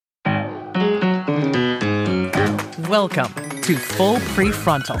Welcome to Full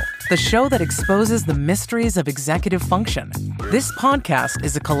Prefrontal, the show that exposes the mysteries of executive function. This podcast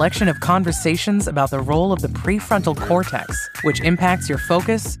is a collection of conversations about the role of the prefrontal cortex, which impacts your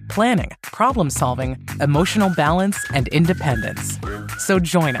focus, planning, problem-solving, emotional balance, and independence. So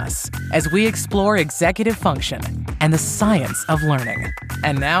join us as we explore executive function and the science of learning.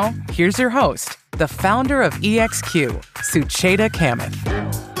 And now, here's your host, the founder of EXQ, Sucheta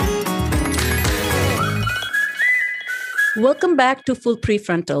Kamath. Welcome back to Full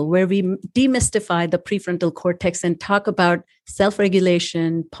Prefrontal, where we demystify the prefrontal cortex and talk about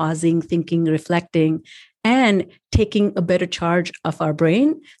self-regulation, pausing, thinking, reflecting, and taking a better charge of our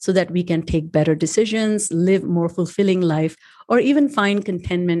brain so that we can take better decisions, live more fulfilling life, or even find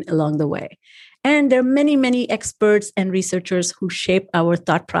contentment along the way. And there are many, many experts and researchers who shape our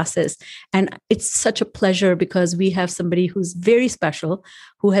thought process. And it's such a pleasure because we have somebody who's very special,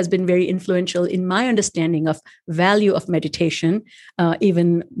 who has been very influential in my understanding of value of meditation,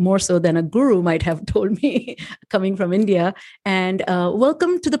 even more so than a guru might have told me coming from India. And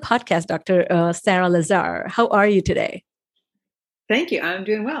welcome to the podcast, Dr. Sarah Lazar. How are you today? Thank you. I'm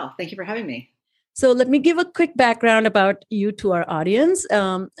doing well. Thank you for having me. So let me give a quick background about you to our audience.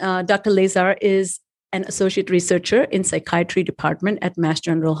 Dr. Lazar is an associate researcher in psychiatry department at Mass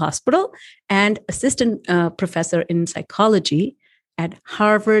General Hospital and assistant professor in psychology at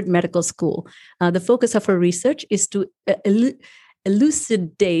Harvard Medical School. The focus of her research is to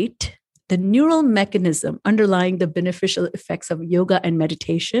elucidate the neural mechanism underlying the beneficial effects of yoga and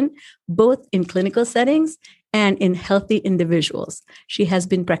meditation, both in clinical settings and in healthy individuals. She has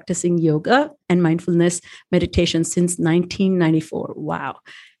been practicing yoga and mindfulness meditation since 1994. Wow.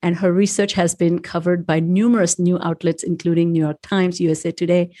 And her research has been covered by numerous new outlets, including New York Times, USA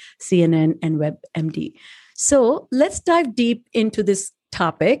Today, CNN, and WebMD. So let's dive deep into this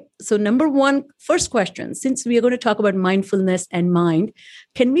topic. So number one, first question, since we are going to talk about mindfulness and mind,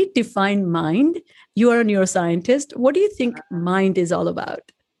 can we define mind? You are a neuroscientist. What do you think mind is all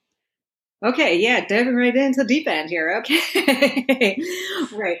about? Okay, yeah, diving right into the deep end here. Okay,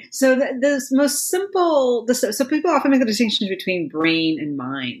 right. So the most simple, so people often make the distinction between brain and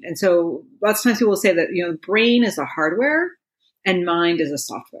mind, and so lots of times people will say that brain is the hardware and mind is the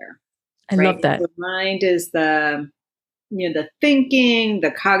software. I love that. So mind is the thinking, the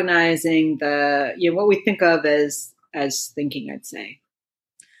cognizing, the what we think of as thinking, I'd say.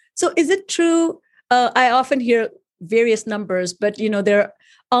 So is it true? I often hear various numbers, but there are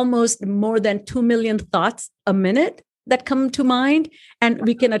almost more than 2 million thoughts a minute that come to mind, and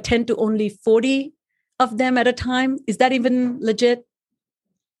we can attend to only 40 of them at a time. Is that even legit?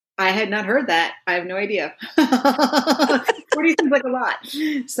 I had not heard that. I have no idea. 40 seems like a lot.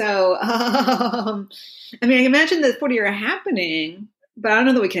 So, I imagine that 40 are happening, but I don't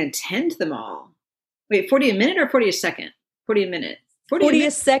know that we can attend to them all. Wait, 40 a minute or 40 a second? 40 a minute. 40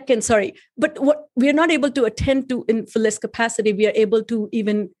 a second, sorry. But what we are not able to attend to in fullest capacity, we are able to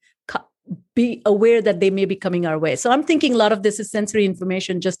even be aware that they may be coming our way. So I'm thinking a lot of this is sensory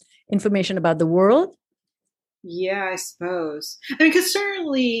information, just information about the world. Yeah, I suppose. Because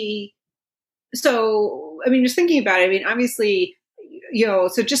certainly, just thinking about it, obviously,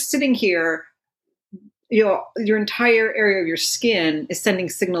 so just sitting here, your entire area of your skin is sending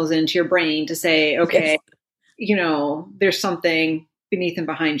signals into your brain to say, okay, yes. There's something beneath and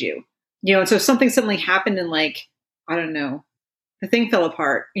behind you, and so if something suddenly happened and I don't know, the thing fell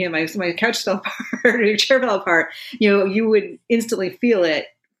apart, my couch fell apart or your chair fell apart, you would instantly feel it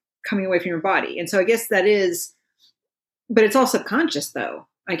coming away from your body. And so I guess that is, but it's all subconscious though,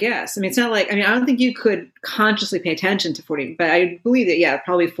 I guess. It's not like, I don't think you could consciously pay attention to 40, but I believe that, yeah,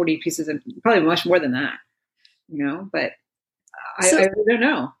 probably 40 pieces and probably much more than that, but I don't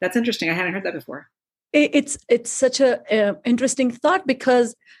know. That's interesting. I hadn't heard that before. It's such a interesting thought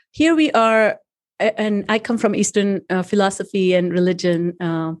because here we are, and I come from Eastern philosophy and religion,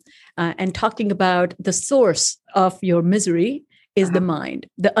 and talking about the source of your misery is the mind,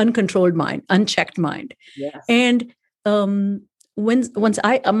 the uncontrolled mind, unchecked mind. Yes. And my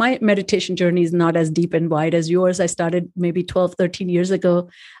meditation journey is not as deep and wide as yours. I started maybe 12, 13 years ago,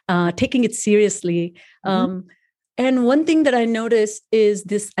 taking it seriously. And one thing that I noticed is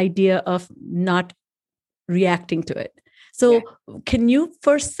this idea of not reacting to it. So can you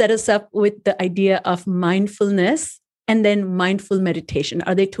first set us up with the idea of mindfulness and then mindful meditation?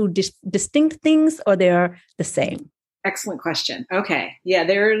 Are they two distinct things or they are the same? Excellent question. Okay. Yeah,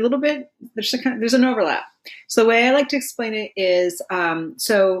 they're a little bit, there's an overlap. So the way I like to explain it is,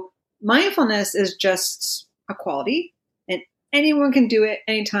 so mindfulness is just a quality and anyone can do it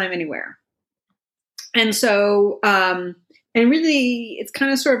anytime, anywhere. And so And really, it's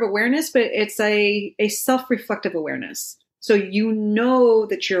kind of sort of awareness, but it's a self-reflective awareness. So you know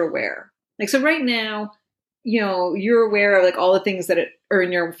that you're aware. Like, so right now, you're aware of like all the things that are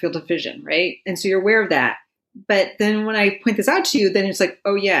in your field of vision, right? And so you're aware of that. But then when I point this out to you, then it's like,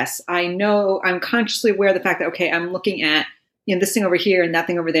 oh yes, I know, I'm consciously aware of the fact that, okay, I'm looking at, this thing over here and that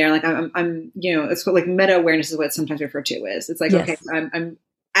thing over there. Like I'm it's what, like, meta awareness is what it's sometimes referred to as. It's like, yes. Okay, I'm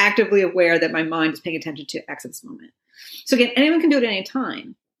actively aware that my mind is paying attention to X at this moment. So again, anyone can do it at any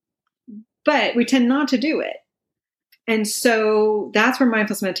time, but we tend not to do it. And so that's where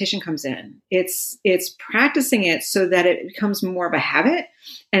mindfulness meditation comes in. It's practicing it so that it becomes more of a habit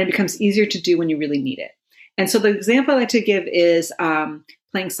and it becomes easier to do when you really need it. And so the example I like to give is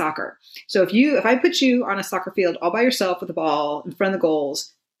playing soccer. So if I put you on a soccer field all by yourself with the ball in front of the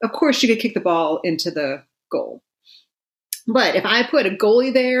goals, of course you could kick the ball into the goal. But if I put a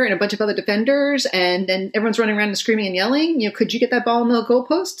goalie there and a bunch of other defenders and then everyone's running around and screaming and yelling, could you get that ball in the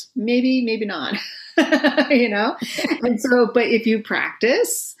goalpost? Maybe, maybe not. And so, but if you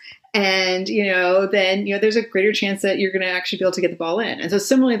practice and, then, there's a greater chance that you're going to actually be able to get the ball in. And so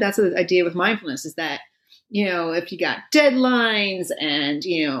similarly, that's the idea with mindfulness is that, if you got deadlines and,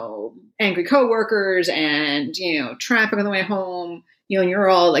 angry coworkers and, traffic on the way home, and you're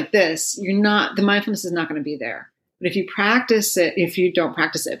all like this, the mindfulness is not going to be there. But if you practice it, if you don't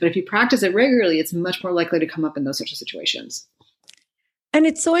practice it, but if you practice it regularly, it's much more likely to come up in those sorts of situations. And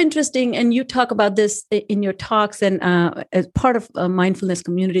it's so interesting. And you talk about this in your talks, and as part of a mindfulness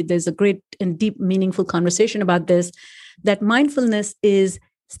community, there's a great and deep, meaningful conversation about this, that mindfulness is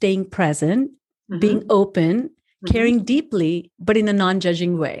staying present, being open, caring deeply, but in a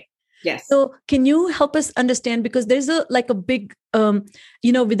non-judging way. Yes. So can you help us understand, because there's a big,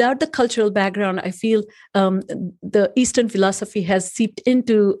 without the cultural background, I feel the Eastern philosophy has seeped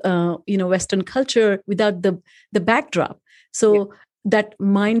into, Western culture without the backdrop. So that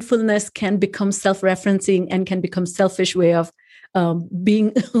mindfulness can become self-referencing and can become selfish way of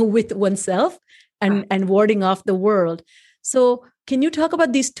being with oneself and warding off the world. So can you talk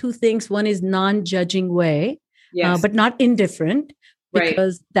about these two things? One is non-judging way, but not indifferent,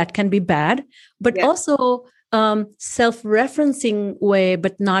 because that can be bad, but also self-referencing way,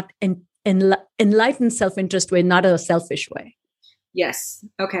 but not enlightened self-interest way, not a selfish way. Yes.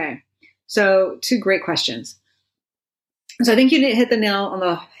 Okay. So 2 great questions. So I think you hit the nail on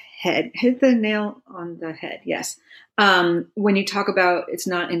the head. Yes. When you talk about it's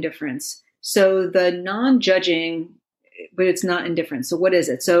not indifference. So the non-judging, but it's not indifference. So what is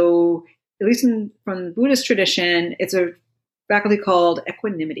it? So at least from the Buddhist tradition, it's a faculty called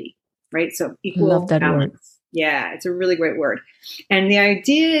equanimity, right? So equal Love that balance. Word. Yeah, it's a really great word. And the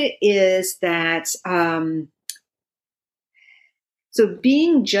idea is that, so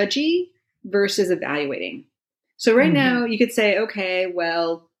being judgy versus evaluating. So right now you could say, okay,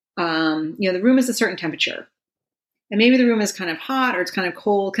 well, the room is a certain temperature and maybe the room is kind of hot or it's kind of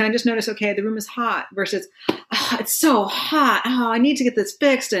cold. Can I just notice, okay, the room is hot versus, oh, it's so hot. Oh, I need to get this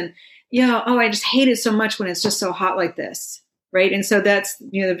fixed. And I just hate it so much when it's just so hot like this. Right. And so that's,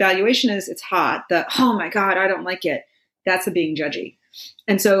 the evaluation is it's hot. Oh my God, I don't like it. That's the being judgy.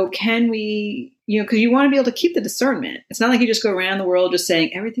 And so can we, because you want to be able to keep the discernment. It's not like you just go around the world just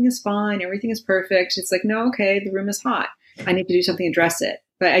saying everything is fine, everything is perfect. It's like, no, okay, the room is hot. I need to do something to address it.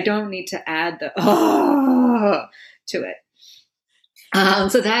 But I don't need to add the to it.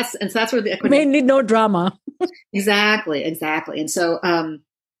 So that's where the may need no drama. Exactly. And so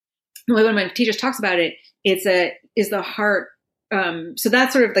one of my teachers talks about it. Is the heart. So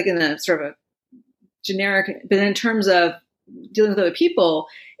that's sort of like in a sort of a generic, but in terms of dealing with other people,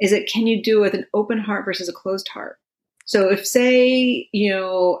 is it, can you do it with an open heart versus a closed heart? So if say,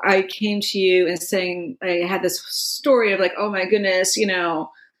 I came to you and saying, I had this story of like, oh my goodness,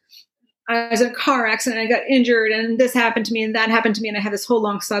 I was in a car accident, I got injured and this happened to me and that happened to me. And I had this whole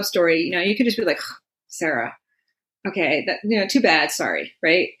long sub story, you could just be like, Sarah, okay, that, too bad. Sorry.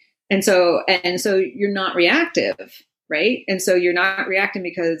 Right. And so you're not reactive, right? And so you're not reacting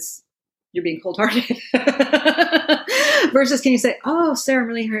because you're being cold-hearted. Versus can you say, oh, Sarah, I'm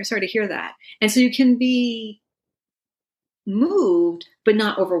really sorry to hear that. And so you can be moved, but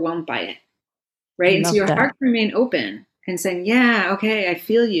not overwhelmed by it, right? And so your heart can remain open and saying, yeah, okay, I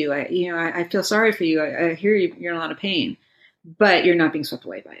feel you. I feel sorry for you. I hear you. You're in a lot of pain, but you're not being swept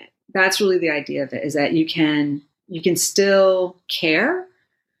away by it. That's really the idea of it, is that you can still care,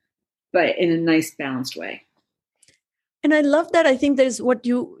 but in a nice, balanced way. And I love that. I think there's what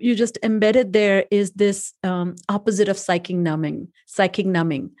you just embedded there is this opposite of psychic numbing.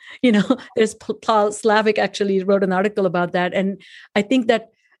 There's Paul Slavik actually wrote an article about that. And I think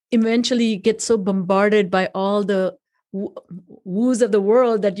that eventually you get so bombarded by all the woos of the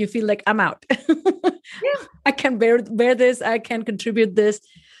world that you feel like I'm out. Yeah. I can bear this. I can contribute this.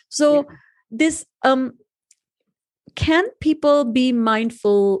 So this, can people be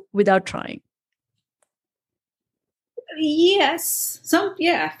mindful without trying? Yes.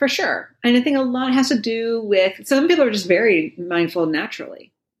 Yeah, for sure. And I think a lot has to do with, some people are just very mindful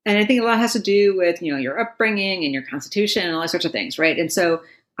naturally. And I think a lot has to do with, your upbringing and your constitution and all those sorts of things. Right. And so,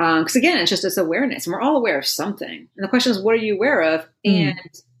 because again, it's just this awareness, and we're all aware of something. And the question is, what are you aware of? And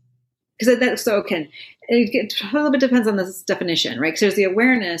because that's so it a little bit depends on this definition, right? Because there's the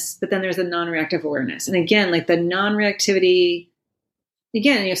awareness, but then there's the non-reactive awareness. And again, like the non-reactivity,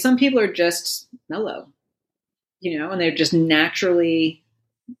 again, some people are just mellow, and they're just naturally,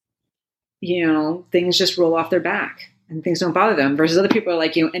 things just roll off their back and things don't bother them, versus other people are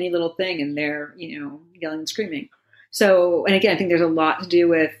like, any little thing and they're, yelling and screaming. So, and again, I think there's a lot to do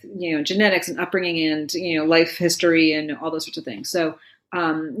with, genetics and upbringing and, life history and all those sorts of things. So,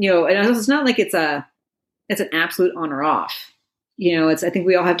 and it's not like it's an absolute on or off, I think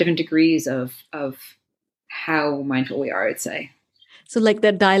we all have different degrees of how mindful we are, I'd say. So like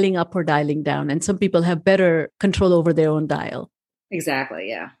they're dialing up or dialing down, and some people have better control over their own dial. Exactly.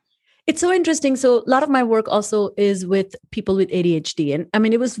 Yeah. It's so interesting. So a lot of my work also is with people with ADHD. And I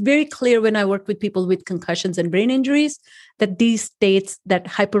mean, it was very clear when I worked with people with concussions and brain injuries that these states, that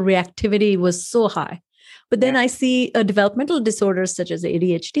hyperreactivity was so high. But then I see developmental disorders such as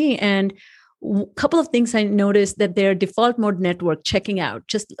ADHD, and a couple of things I noticed, that their default mode network checking out,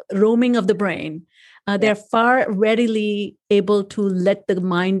 just roaming of the brain, they're far readily able to let the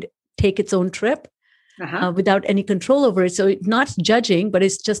mind take its own trip. Without any control over it. So it's not judging, but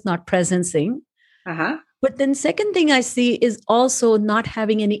it's just not presencing. But then second thing I see is also not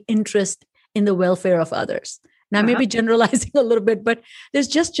having any interest in the welfare of others. Now, I may be generalizing a little bit, but there's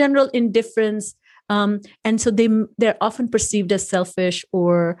just general indifference. And so they're often perceived as selfish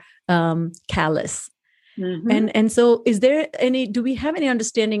or callous. And so do we have any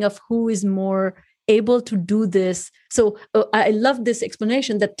understanding of who is more able to do this? So I love this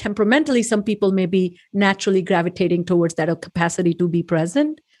explanation that temperamentally, some people may be naturally gravitating towards that capacity to be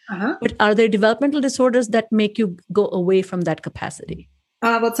present. But are there developmental disorders that make you go away from that capacity?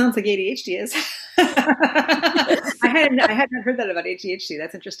 Well, it sounds like ADHD is. I hadn't heard that about ADHD.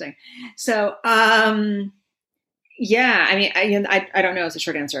 That's interesting. So, yeah, I mean, I don't know is the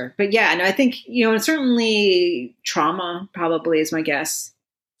short answer, but yeah, and I think, certainly trauma probably is my guess.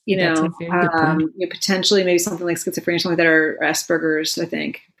 Potentially maybe something like schizophrenia, something like that, or Asperger's, I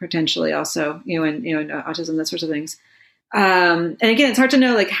think, potentially also, and autism, that sorts of things. And again, it's hard to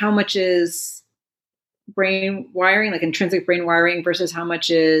know like how much is brain wiring, like intrinsic brain wiring, versus how much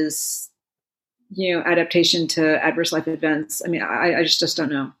is, adaptation to adverse life events. I mean, I just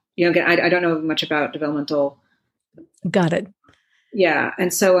don't know. Again, I don't know much about developmental. Got it. Yeah.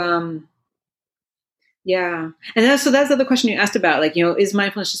 And so, yeah. And that's the other question you asked about, like, is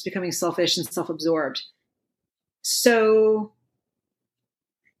mindfulness just becoming selfish and self-absorbed? So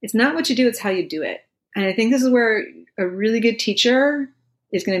it's not what you do, it's how you do it. And I think this is where a really good teacher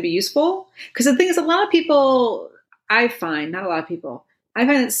is going to be useful. Because the thing is, I find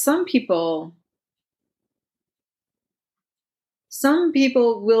that some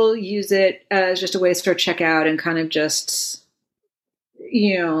people will use it as just a way to sort of check out and kind of just,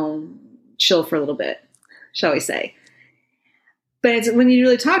 chill for a little bit, shall we say. But when you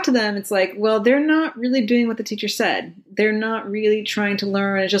really talk to them, it's like, well, they're not really doing what the teacher said. They're not really trying to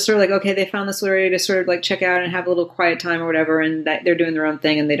learn. It's just sort of like, okay, they found this way to sort of like check out and have a little quiet time or whatever, and that they're doing their own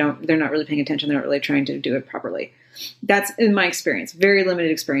thing, and they're not really paying attention. They're not really trying to do it properly. That's in my experience, very limited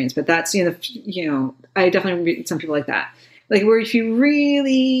experience, but that's, I definitely meet some people like that. Like where if you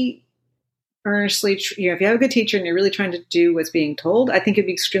really earnestly, if you have a good teacher and you're really trying to do what's being told, I think it'd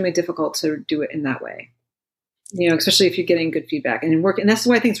be extremely difficult to do it in that way. Especially if you're getting good feedback and work. And that's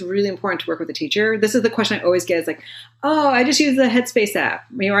why I think it's really important to work with a teacher. This is the question I always get is like, oh, I just use the Headspace app,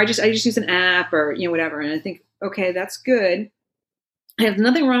 or I just use an app, or, whatever. And I think, okay, that's good. I have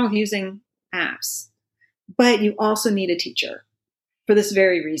nothing wrong with using apps, but you also need a teacher for this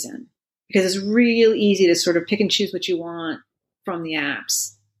very reason, because it's real easy to sort of pick and choose what you want from the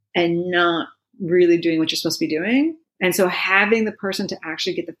apps and not really doing what you're supposed to be doing. And so having the person to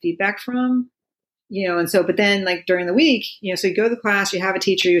actually get the feedback from, but then like during the week, so you go to the class, you have a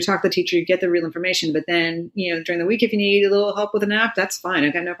teacher, you talk to the teacher, you get the real information. But then, during the week, if you need a little help with an app, that's fine. I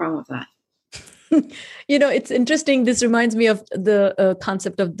got no problem with that. It's interesting. This reminds me of the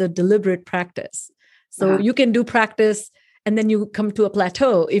concept of the deliberate practice. So you can do practice and then you come to a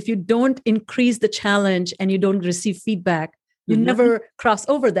plateau. If you don't increase the challenge and you don't receive feedback, you never cross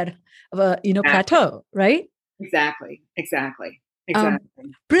over that, plateau, right? Exactly.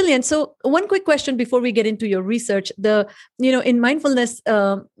 Brilliant. So one quick question before we get into your research, in mindfulness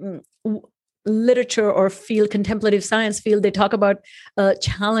literature or field, contemplative science field, they talk about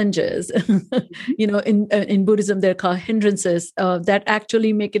challenges. In Buddhism, they're called hindrances that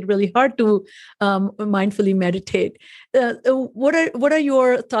actually make it really hard to mindfully meditate. What are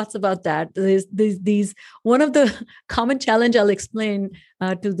your thoughts about that? These one of the common challenge I'll explain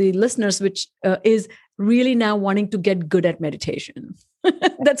to the listeners, which is really now wanting to get good at meditation.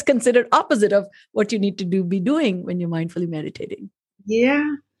 That's considered opposite of what you need to be doing when you're mindfully meditating. Yeah.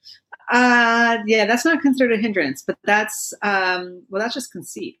 That's not considered a hindrance, but that's just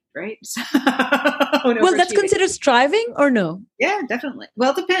conceit, right? Well, that's considered striving or no? Yeah, definitely.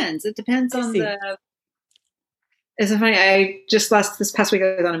 Well, it depends. It depends on the. It's so funny. This past week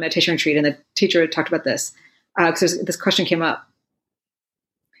I was on a meditation retreat, and the teacher talked about this because this question came up.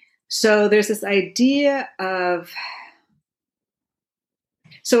 So there's this idea of.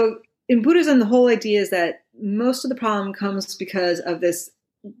 So in Buddhism, the whole idea is that most of the problem comes because of this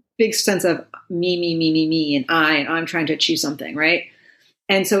big sense of me, and I'm trying to achieve something, right?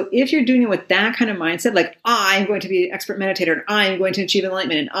 And so if you're doing it with that kind of mindset, like I'm going to be an expert meditator, and I'm going to achieve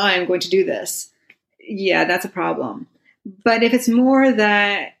enlightenment, and I'm going to do this, yeah, that's a problem. But if it's more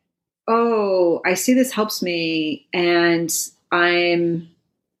that, oh, I see this helps me, and I'm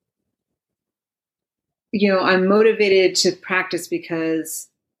motivated to practice because,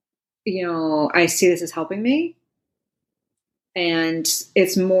 I see this as helping me. And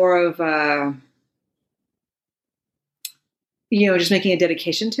it's more of just making a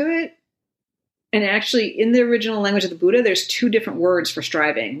dedication to it. And actually, in the original language of the Buddha, there's two different words for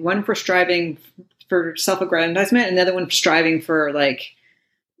striving. One for striving for self-aggrandizement, and another one for striving for in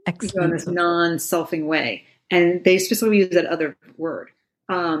this non-selfing way. And they specifically use that other word.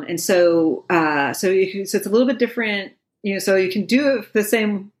 So it's a little bit different. So you can do the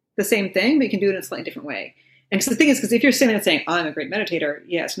same thing, but you can do it in a slightly different way. And so the thing is, because if you're sitting there saying, I'm a great meditator,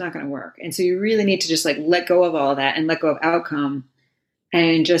 yeah, it's not going to work. And so you really need to just let go of all of that and let go of outcome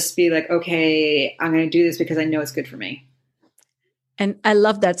and just be like, okay, I'm going to do this because I know it's good for me. And I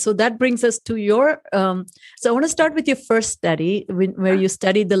love that. So that brings us to your, so I want to start with your first study where you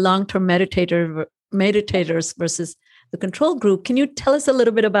studied the long-term meditators versus the control group. Can you tell us a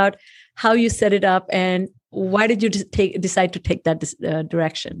little bit about how you set it up and why did you decide to take that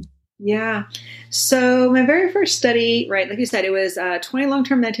direction? Yeah. So my very first study, right, like you said, it was 20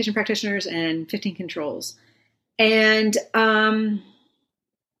 long-term meditation practitioners and 15 controls. And because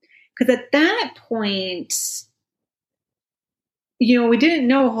at that point, we didn't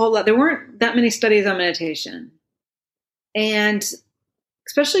know a whole lot. There weren't that many studies on meditation. And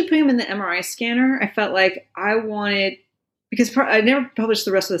especially putting them in the MRI scanner, I felt like I wanted, because I never published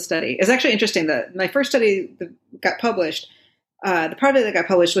the rest of the study. It's actually interesting that my first study that got published, the part of it that got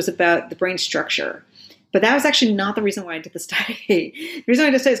published was about the brain structure. But that was actually not the reason why I did the study. The reason why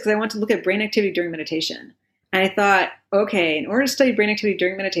I did the study is because I wanted to look at brain activity during meditation. And I thought, okay, in order to study brain activity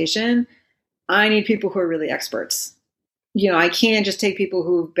during meditation, I need people who are really experts. I can't just take people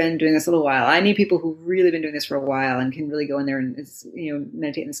who've been doing this a little while. I need people who've really been doing this for a while and can really go in there and,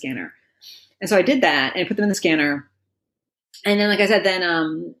 meditate in the scanner. And so I did that and I put them in the scanner. And then, like I said,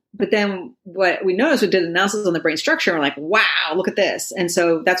 but then what we noticed, we did analysis on the brain structure. And we're like, wow, look at this. And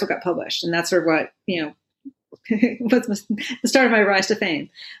so that's what got published. And that's sort of what, was the start of my rise to fame,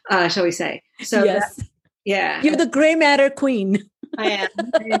 shall we say. So yes. Yeah. You're the gray matter queen. I am.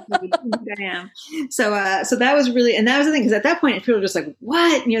 So that was really, and that was the thing, because at that point, people were just like,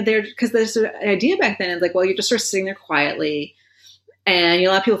 what? Because there's an idea back then, like, well, you're just sort of sitting there quietly. And a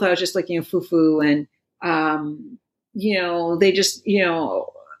lot of people thought it was just like, foo-foo. And, they just, the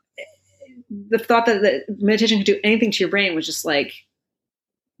thought that meditation could do anything to your brain was just like,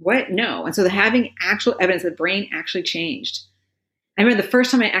 what? No. And so having actual evidence that the brain actually changed. I remember the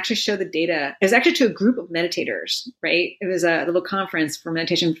first time I actually showed the data, it was actually to a group of meditators, right? It was a little conference for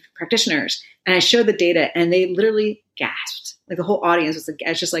meditation practitioners. And I showed the data and they literally gasped. Like the whole audience was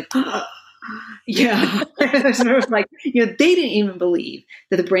just like, oh, yeah. So like, they didn't even believe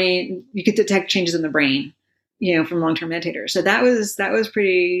that the brain, you could detect changes in the brain, from long-term meditators. So that was a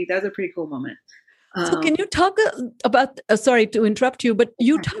pretty cool moment. So can you talk about, sorry to interrupt you, but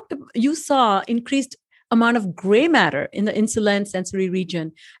you saw increased amount of gray matter in the insular sensory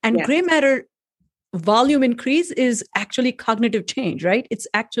region, and yes. Gray matter volume increase is actually cognitive change, right? It's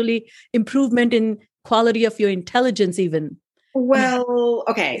actually improvement in quality of your intelligence even. Well,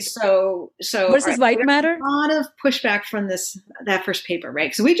 okay. So versus white matter? A lot of pushback from that first paper,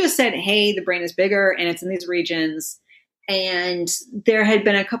 right? So we just said, hey, the brain is bigger and it's in these regions. And there had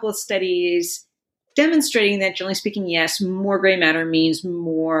been a couple of studies demonstrating that, generally speaking, yes, more gray matter means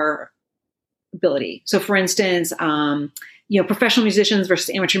more ability. So, for instance, professional musicians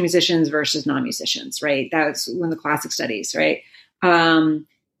versus amateur musicians versus non-musicians, right? That was one of the classic studies, right? And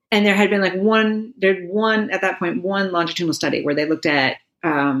there had been one longitudinal study where they looked at,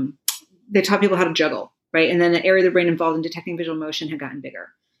 they taught people how to juggle, right? And then the area of the brain involved in detecting visual motion had gotten bigger,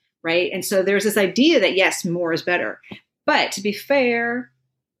 right? And so there's this idea that, yes, more is better. But to be fair,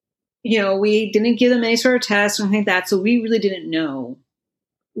 we didn't give them any sort of test or anything like that. So we really didn't know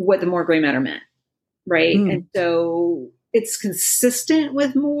what the more gray matter meant, right? And so it's consistent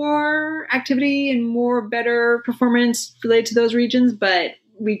with more activity and more better performance related to those regions, but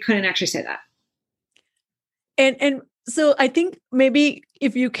we couldn't actually say that. And so I think maybe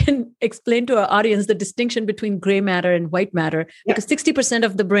if you can explain to our audience the distinction between gray matter and white matter, because 60%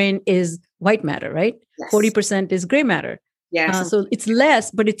 of the brain is white matter, right? Yes. 40% is gray matter. Yes. So it's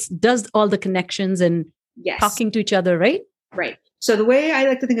less, but it does all the connections and talking to each other, right? Right. So the way I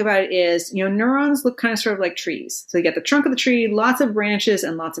like to think about it is, neurons look kind of sort of like trees. So you get the trunk of the tree, lots of branches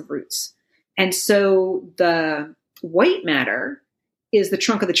and lots of roots. And so the white matter is the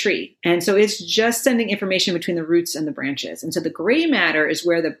trunk of the tree. And so it's just sending information between the roots and the branches. And so the gray matter is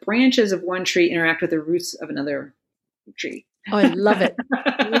where the branches of one tree interact with the roots of another tree. Oh, I love it.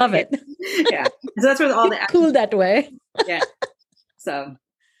 Love it. Yeah. So that's where all the cool that way. Yeah. So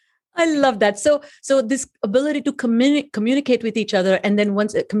I love that. So this ability to communicate with each other, and then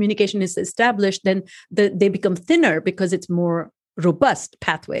once communication is established, then they become thinner because it's more robust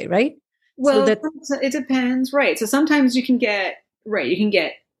pathway, right? Well, it depends, right? So sometimes you can get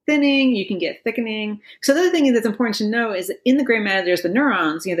thinning, you can get thickening. So the other thing that's important to know is that in the gray matter, there's the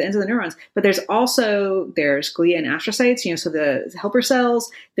neurons, the ends of the neurons, but there's glia and astrocytes, so the helper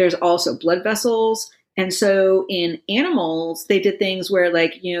cells. There's also blood vessels. And so in animals, they did things where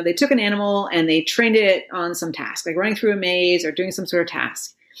they took an animal and they trained it on some task, like running through a maze or doing some sort of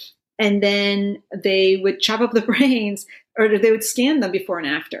task. And then they would chop up the brains, or they would scan them before and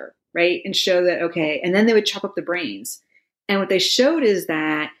after, right? And show that, okay. And then they would chop up the brains. And what they showed is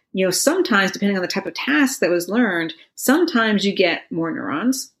that, sometimes depending on the type of task that was learned, sometimes you get more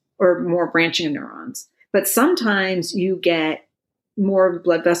neurons or more branching of neurons, but sometimes you get more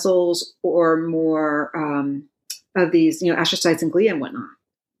blood vessels or more of these, astrocytes and glia and whatnot.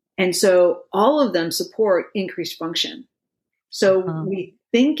 And so all of them support increased function. So we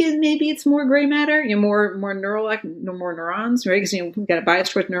think maybe it's more gray matter, more neurons, right? Because we've got a bias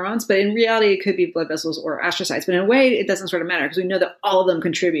towards neurons, but in reality, it could be blood vessels or astrocytes. But in a way, it doesn't sort of matter because we know that all of them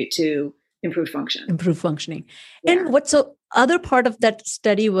contribute to improved function. Improved functioning. Yeah. And other part of that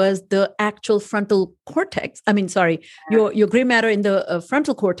study was the actual frontal cortex. Your gray matter in the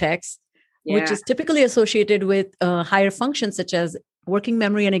frontal cortex, which is typically associated with higher functions such as working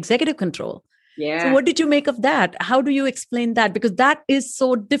memory and executive control. Yeah. So what did you make of that? How do you explain that? Because that is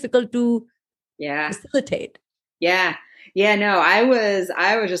so difficult to facilitate. Yeah. Yeah, no, I was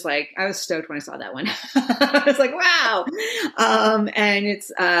just I was stoked when I saw that one. I was like, wow. And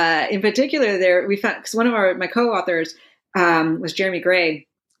it's, in particular we found, because one of my co-authors, was Jeremy Gray,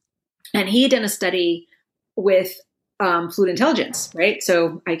 and he had done a study with, fluid intelligence, right?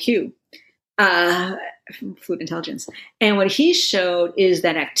 So IQ, fluid intelligence. And what he showed is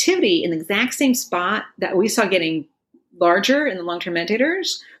that activity in the exact same spot that we saw getting larger in the long-term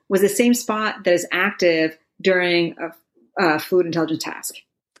meditators was the same spot that is active during a fluid intelligence task.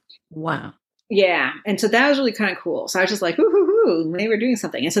 Wow. Yeah. And so that was really kind of cool. So I was just like, hoo, they were doing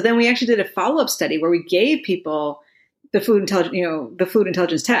something. And so then we actually did a follow-up study where we gave people the fluid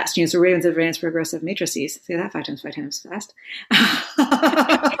intelligence test, so Raven's advanced progressive matrices. Say that five times fast.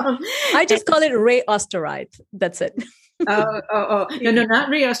 I just call it Ray Osterite. That's it. No, not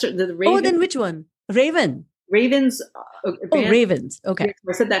Ray Osterite. The Raven. Oh, then which one? Raven. Raven's. Ravens. Okay.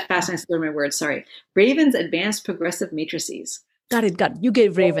 I said that fast and I slurred my words. Sorry. Raven's advanced progressive matrices. Got it. You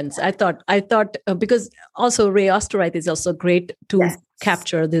gave Ravens. I thought because also Ray Osterite is also great to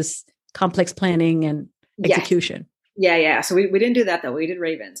capture this complex planning and execution. Yeah. So we didn't do that though. We did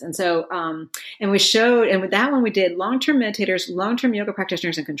Ravens. And so, and we showed, and with that one, we did long-term meditators, long-term yoga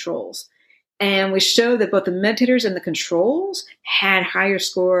practitioners, and controls. And we showed that both the meditators and the controls had higher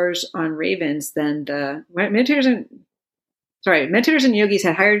scores on Ravens than the meditators and yogis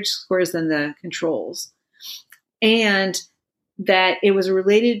had higher scores than the controls. And that it was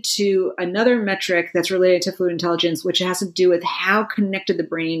related to another metric that's related to fluid intelligence, which has to do with how connected the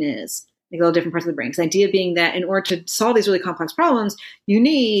brain is. Like all different parts of the brain. Because the idea being that in order to solve these really complex problems, you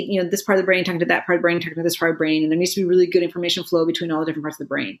need, this part of the brain talking to that part of the brain, talking to this part of the brain, and there needs to be really good information flow between all the different parts of the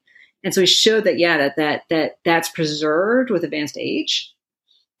brain. And so we showed that, that's preserved with advanced age.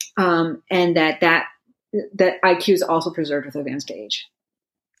 and that IQ is also preserved with advanced age.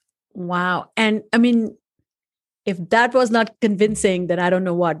 Wow. And I mean, if that was not convincing, then I don't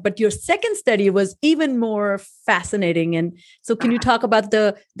know what. But your second study was even more fascinating. And so, can you talk about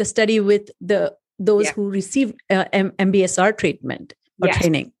the study with those who received MBSR treatment or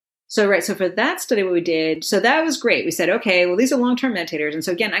training? So, right. So for that study, what we did, so that was great. We said, okay, well, these are long-term meditators. And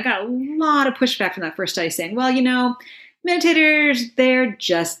so again, I got a lot of pushback from that first study saying, well, meditators, they're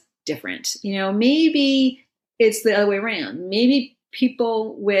just different. Maybe it's the other way around. Maybe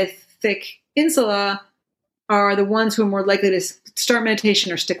people with thick insula are the ones who are more likely to start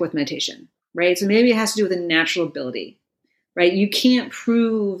meditation or stick with meditation, right? So maybe it has to do with a natural ability, right? You can't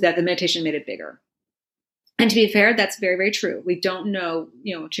prove that the meditation made it bigger. And to be fair, that's very, very true. We don't know,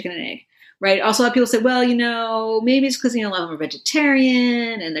 chicken and egg, right? Also, a lot of people say, well, maybe it's because, a lot of them are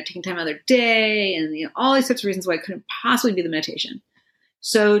vegetarian and they're taking time out of their day and, all these sorts of reasons why it couldn't possibly be the meditation.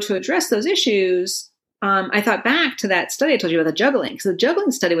 So to address those issues, I thought back to that study I told you about the juggling. So the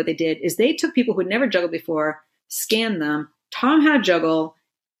juggling study, what they did is they took people who had never juggled before, scanned them, taught them how to juggle,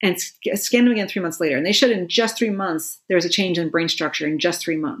 and scanned them again 3 months later. And they showed in just 3 months, there was a change in brain structure in just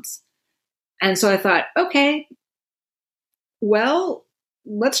 3 months. And so I thought, okay, well,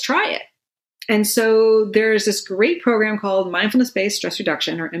 let's try it. And so there's this great program called Mindfulness-Based Stress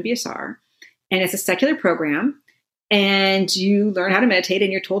Reduction, or MBSR. And it's a secular program. And you learn how to meditate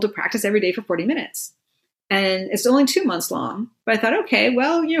and you're told to practice every day for 40 minutes. And it's only 2 months long. But I thought, okay,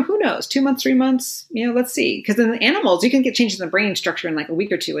 well, who knows? 2 months, 3 months, let's see. Because in the animals, you can get changes in the brain structure in like a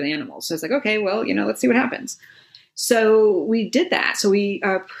week or two with animals. So it's like, okay, well, let's see what happens. So we did that. So we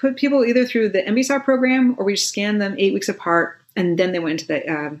put people either through the MBSR program or we scanned them 8 weeks apart. And then they went into the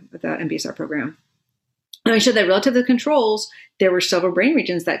MBSR program. And we showed that relative to the controls, there were several brain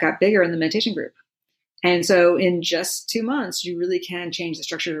regions that got bigger in the meditation group. And so in just 2 months, you really can change the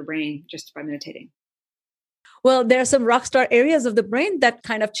structure of your brain just by meditating. Well, there are some rock star areas of the brain that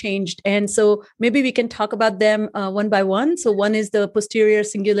kind of changed. And so maybe we can talk about them one by one. So one is the posterior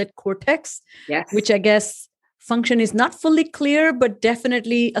cingulate cortex, which I guess function is not fully clear, but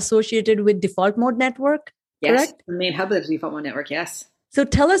definitely associated with default mode network. Yes, correct? The main hub of the default mode network, yes. So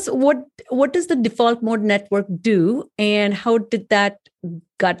tell us what does the default mode network do and how did that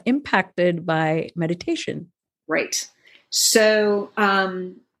got impacted by meditation? Right. So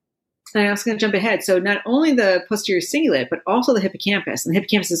I'm also going to jump ahead. So not only the posterior cingulate, but also the hippocampus. And the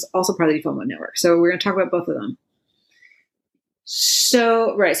hippocampus is also part of the default mode network. So we're going to talk about both of them.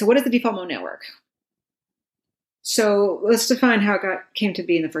 So, right. So what is the default mode network? So let's define how it came to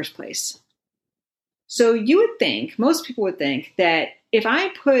be in the first place. So you would think, most people would think that if I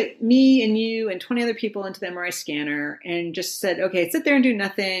put me and you and 20 other people into the MRI scanner and just said, okay, sit there and do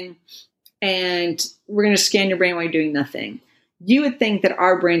nothing, and we're going to scan your brain while you're doing nothing, you would think that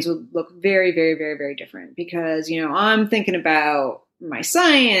our brains would look very, very, very, very different because, I'm thinking about my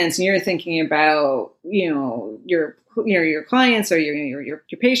science and you're thinking about, your clients or your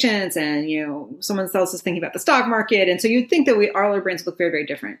patients and, someone else is thinking about the stock market. And so you'd think that all our brains look very, very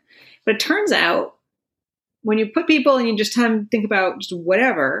different. But it turns out when you put people and you just have them think about just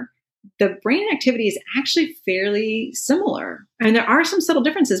whatever, the brain activity is actually fairly similar. And there are some subtle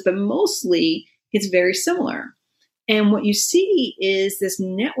differences, but mostly it's very similar. And what you see is this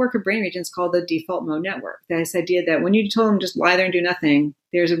network of brain regions called the default mode network. This idea that when you told them just lie there and do nothing,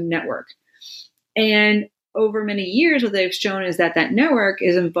 there's a network. And over many years, what they've shown is that network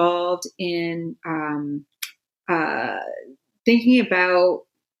is involved in thinking about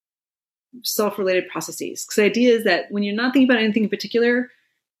self-related processes. Because the idea is that when you're not thinking about anything in particular,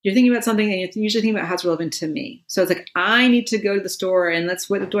 you're thinking about something and you're usually thinking about how it's relevant to me. So it's like, I need to go to the store and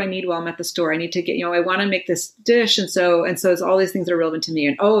what do I need while I'm at the store? I need to get, I want to make this dish. And so it's all these things that are relevant to me.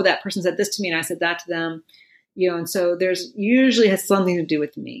 And, that person said this to me and I said that to them, and so there's usually has something to do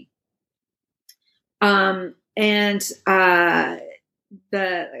with me. As I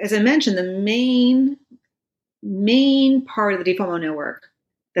mentioned, the main part of the default mode network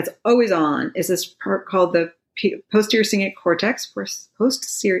that's always on is this part called the posterior cingulate cortex,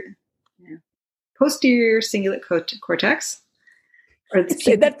 posterior cingulate cortex. Or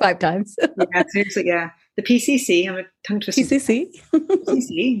say that 5 times. Yeah, seriously, yeah. The PCC, I'm a tongue twister.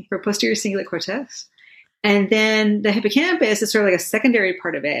 PCC for posterior cingulate cortex. And then the hippocampus is sort of like a secondary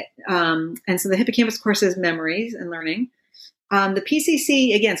part of it. And so the hippocampus, of course, is memories and learning. The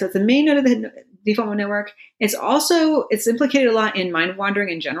PCC, again, so it's the main node of the default mode network. It's implicated a lot in mind wandering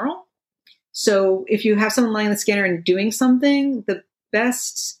in general. So if you have someone lying in the scanner and doing something, the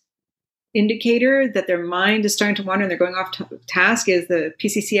best indicator that their mind is starting to wander and they're going off task is the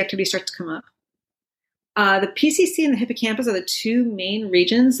PCC activity starts to come up. The PCC and the hippocampus are the two main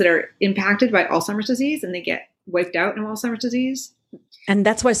regions that are impacted by Alzheimer's disease, and they get wiped out in Alzheimer's disease. And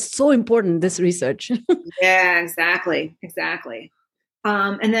that's why it's so important, this research. Yeah, exactly.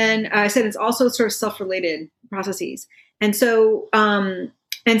 And then I said it's also sort of self-related processes. And so,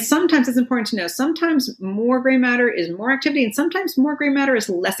 and sometimes it's important to know, sometimes more gray matter is more activity, and sometimes more gray matter is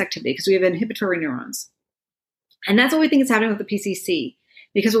less activity because we have inhibitory neurons. And that's what we think is happening with the PCC.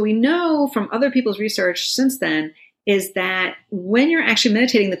 Because what we know from other people's research since then is that when you're actually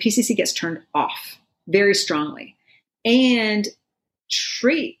meditating, the PCC gets turned off very strongly. And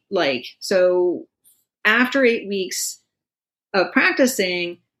trait-like, so after 8 weeks of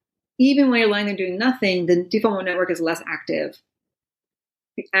practicing, even when you're lying there doing nothing, the default mode network is less active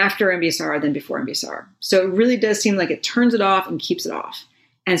after MBSR than before MBSR. So it really does seem like it turns it off and keeps it off.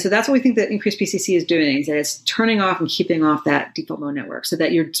 And so that's what we think that increased PCC is doing, is that it's turning off and keeping off that default mode network so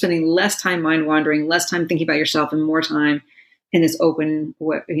that you're spending less time mind wandering, less time thinking about yourself, and more time in this open,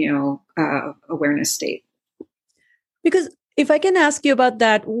 awareness state. Because if I can ask you about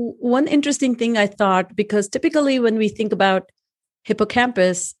that, one interesting thing I thought, because typically when we think about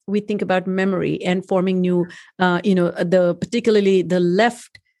hippocampus, we think about memory and forming new, particularly the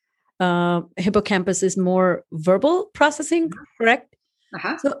left hippocampus is more verbal processing, correct?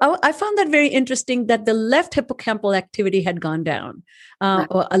 Uh-huh. So I found that very interesting that the left hippocampal activity had gone down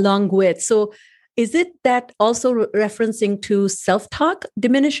along with. So is it that also referencing to self-talk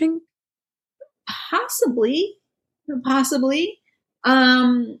diminishing? Possibly. It's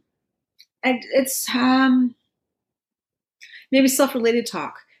maybe self-related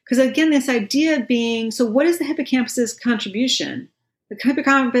talk. Because again, this idea being, so what is the hippocampus's contribution? The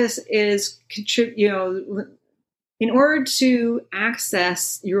hippocampus is, in order to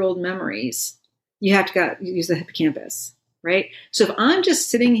access your old memories, you have to use the hippocampus, right? So if I'm just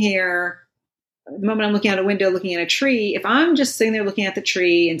sitting here, the moment I'm looking out a window, looking at a tree, if I'm just sitting there looking at the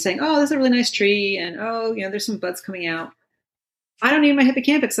tree and saying, oh, this is a really nice tree, and there's some buds coming out, I don't need my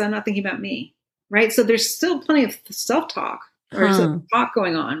hippocampus, so I'm not thinking about me, right? So there's still plenty of self-talk or talk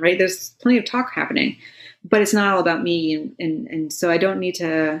going on, right? There's plenty of talk happening, but it's not all about me. And so I don't need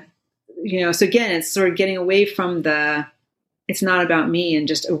to, so again, it's sort of getting away from it's not about me and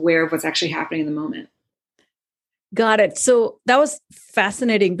just aware of what's actually happening in the moment. Got it. So that was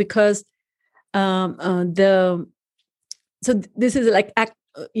fascinating because so this is like,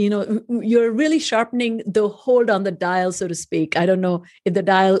 you're really sharpening the hold on the dial, so to speak. I don't know if the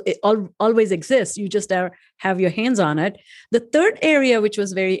dial always exists. You just have your hands on it. The third area, which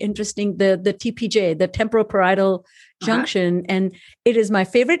was very interesting, the TPJ, the temporoparietal junction. And it is my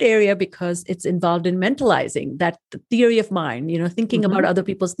favorite area because it's involved in mentalizing, that theory of mind, thinking about other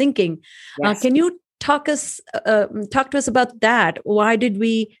people's thinking. Yes. Can you talk to us about that? Why did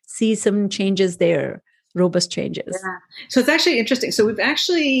we see some changes there? Robust changes. Yeah. So it's actually interesting. So we've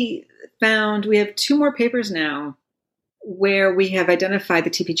actually found, we have 2 more papers now where we have identified the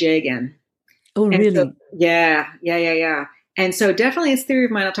TPJ again. Oh, and really? So, yeah. And so definitely it's theory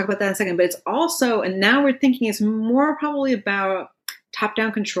of mind. I'll talk about that in a second, but it's also, and now we're thinking it's more probably about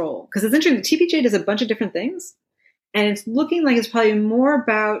top-down control. Because it's interesting, the TPJ does a bunch of different things. And it's looking like it's probably more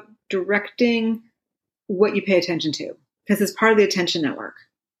about directing what you pay attention to. Because it's part of the attention network.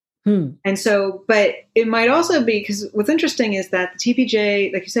 And so, but it might also be, because what's interesting is that the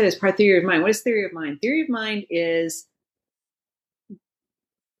TPJ, like you said, is part of theory of mind. What is theory of mind? Theory of mind is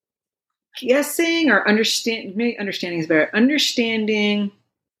guessing or maybe understanding is better, understanding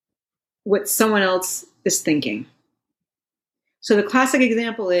what someone else is thinking. So the classic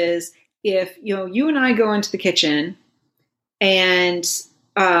example is if, you and I go into the kitchen and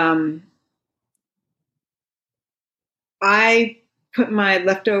I put my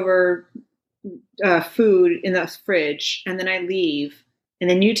leftover food in the fridge, and then I leave, and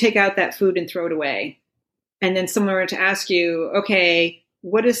then you take out that food and throw it away. And then someone were to ask you, okay,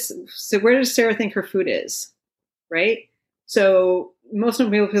 where does Sarah think her food is? Right? So most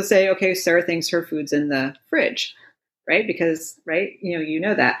people say, okay, Sarah thinks her food's in the fridge, right? Because, right, you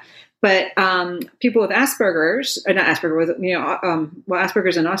know that. But people with Asperger's, not Asperger, with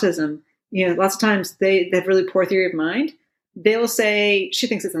Asperger's and autism, lots of times they have really poor theory of mind. They'll say she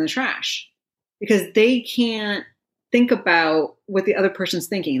thinks it's in the trash because they can't think about what the other person's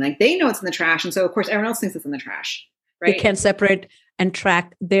thinking. Like they know it's in the trash. And so of course everyone else thinks it's in the trash, right? They can't separate and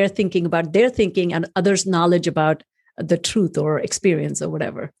track their thinking about their thinking and others' knowledge about the truth or experience or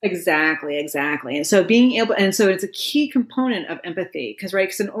whatever. Exactly. And so it's a key component of empathy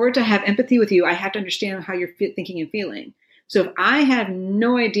because in order to have empathy with you, I have to understand how you're thinking and feeling. So if I have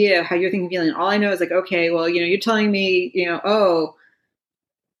no idea how you're thinking and feeling, all I know is like, okay, well, you're telling me,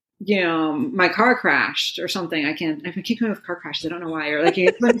 my car crashed or something. I keep going with car crashes. I don't know why. Or like, you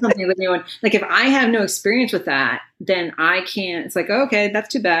explain something with anyone. Like if I have no experience with that, then I can't, it's like, okay, that's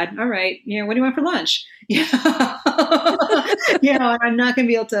too bad. All right. What do you want for lunch? I'm not going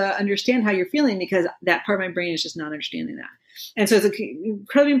to be able to understand how you're feeling because that part of my brain is just not understanding that. And so it's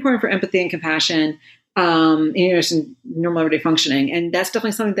incredibly important for empathy and compassion, just in normal everyday functioning. And that's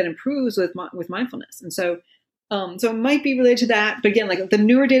definitely something that improves with mindfulness. And so it might be related to that. But again, like the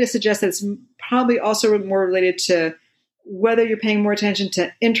newer data suggests that it's probably also more related to whether you're paying more attention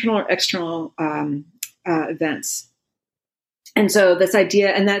to internal or external events. And so this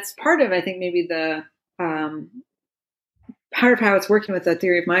idea, and that's part of, I think, maybe the part of how it's working with the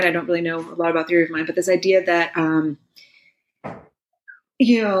theory of mind. I don't really know a lot about theory of mind, but this idea that, and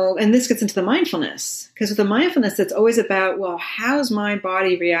this gets into the mindfulness, because with the mindfulness, it's always about, well, how's my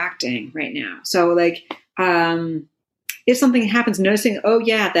body reacting right now? So like, if something happens, noticing, oh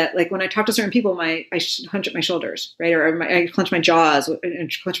yeah, that like when I talk to certain people, I hunch up my shoulders, right? Or I clench my jaws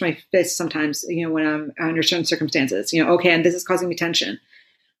and clench my fists sometimes, when I'm under certain circumstances, okay, and this is causing me tension.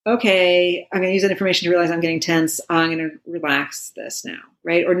 Okay, I'm going to use that information to realize I'm getting tense. I'm going to relax this now,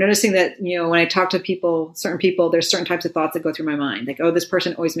 right? Or noticing that, when I talk to certain people, there's certain types of thoughts that go through my mind. Like, oh, this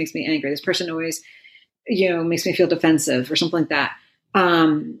person always makes me angry. This person always, makes me feel defensive or something like that.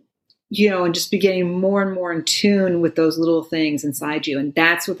 And just be getting more and more in tune with those little things inside you. And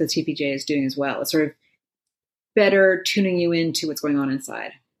that's what the TPJ is doing as well. It's sort of better tuning you into what's going on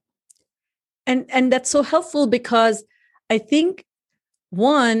inside. And that's so helpful because I think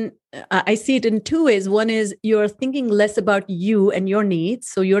one, I see it in two ways. One is you're thinking less about you and your needs.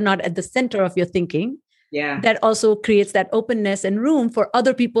 So you're not at the center of your thinking. Yeah. That also creates that openness and room for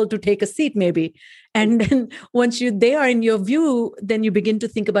other people to take a seat, maybe. And then once they are in your view, then you begin to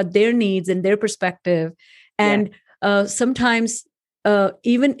think about their needs and their perspective. And sometimes,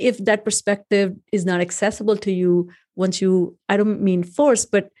 even if that perspective is not accessible to you, I don't mean force,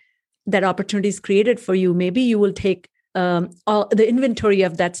 but that opportunity is created for you, maybe you will take all the inventory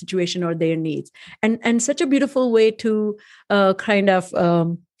of that situation or their needs. And such a beautiful way to kind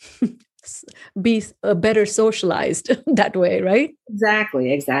of be better socialized that way, right?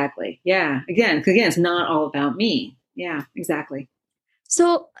 Exactly. Yeah. Again, it's not all about me. Yeah, exactly.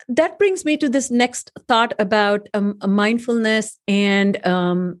 So that brings me to this next thought about mindfulness. And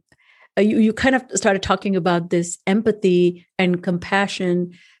you kind of started talking about this empathy and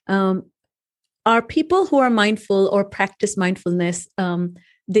compassion. Are people who are mindful or practice mindfulness,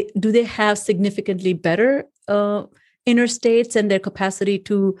 do they have significantly better inner states and their capacity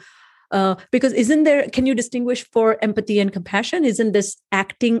to because can you distinguish for empathy and compassion? Isn't this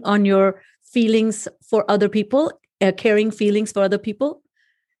acting on your feelings for other people, caring feelings for other people?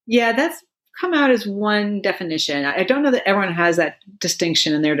 Yeah, that's come out as one definition. I don't know that everyone has that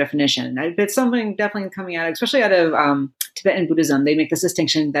distinction in their definition. It's something definitely coming out, especially out of Tibetan Buddhism. They make this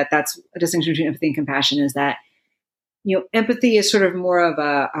distinction that's a distinction between empathy and compassion is that, empathy is sort of more of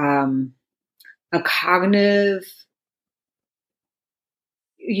a cognitive,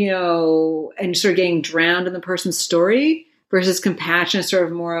 and sort of getting drowned in the person's story, versus compassion is sort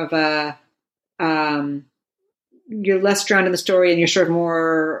of more of a, you're less drowned in the story and you're sort of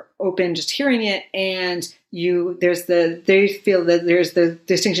more open just hearing it. And they feel that there's the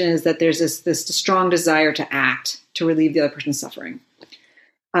distinction is that there's this strong desire to act, to relieve the other person's suffering.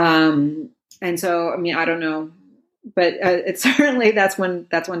 And so, I don't know, but it's certainly, that's one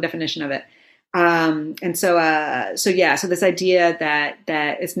definition of it. So this idea that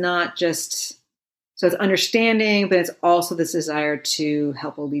it's not just, so it's understanding, but it's also this desire to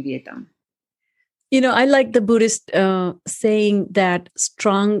help alleviate them. I like the Buddhist saying that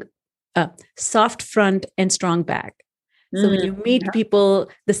soft front and strong back. So when you meet people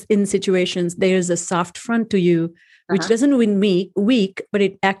in situations, there's a soft front to you, which doesn't mean weak, but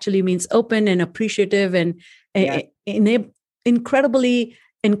it actually means open and appreciative and incredibly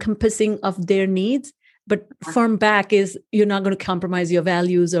encompassing of their needs. But firm back is you're not going to compromise your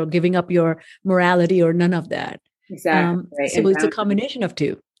values or giving up your morality or none of that. Exactly. So it's a combination of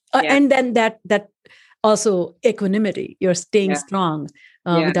two. And then that also equanimity, you're staying strong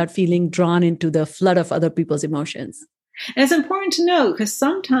without feeling drawn into the flood of other people's emotions. And it's important to know, because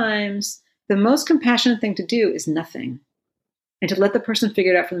sometimes the most compassionate thing to do is nothing, and to let the person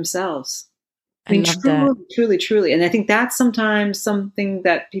figure it out for themselves. Truly. And I think that's sometimes something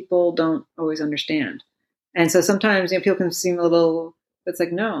that people don't always understand. And so sometimes, people can seem a little, it's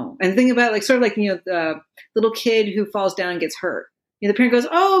like, no. And think about the little kid who falls down and gets hurt. the parent goes,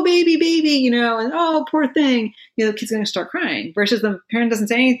 "Oh, baby, baby," and "Oh, poor thing," the kid's going to start crying. Versus the parent doesn't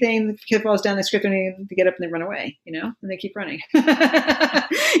say anything, the kid falls down, they script, and they get up and they run away, and they keep running. So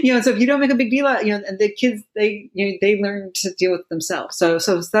if you don't make a big deal out, and the kids, they learn to deal with themselves. So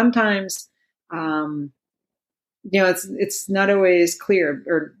sometimes, it's not always clear,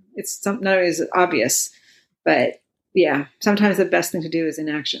 or it's not always obvious, but yeah, sometimes the best thing to do is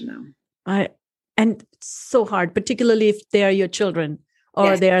inaction, though. And so hard, particularly if they are your children or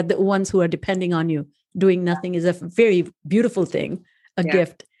Yes. they are the ones who are depending on you. Doing nothing is a very beautiful thing, a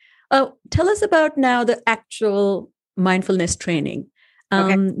gift. Tell us about now the actual mindfulness training.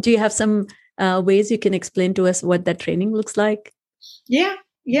 Okay. Do you have some ways you can explain to us what that training looks like? Yeah.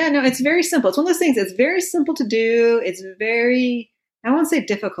 No, it's very simple. It's one of those things. It's very simple to do. It's very, I won't say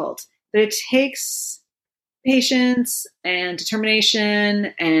difficult, but it takes patience and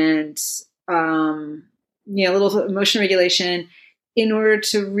determination and a little emotion regulation in order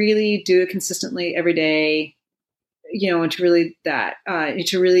to really do it consistently every day, and to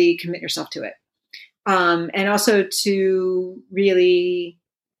really commit yourself to it. And also to really,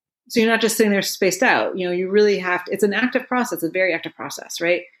 so you're not just sitting there spaced out, you really have to, it's an active process, a very active process,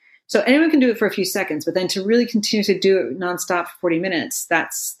 right? So anyone can do it for a few seconds, but then to really continue to do it nonstop for 40 minutes,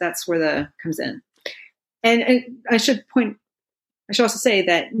 that's where the comes in. And I should also say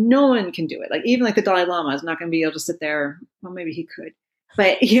that no one can do it. Like even like the Dalai Lama is not going to be able to sit there. Well, maybe he could,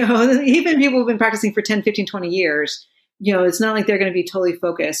 but even people who've been practicing for 10, 15, 20 years, it's not like they're going to be totally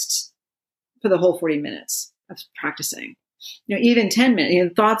focused for the whole 40 minutes of practicing. Even 10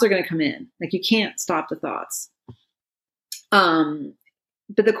 minutes, thoughts are going to come in. Like you can't stop the thoughts.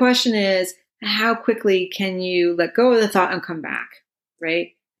 But the question is, how quickly can you let go of the thought and come back,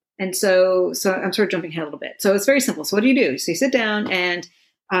 right? And so I'm sort of jumping ahead a little bit. So it's very simple. So what do? So you sit down, and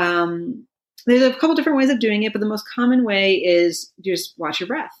there's a couple different ways of doing it, but the most common way is just watch your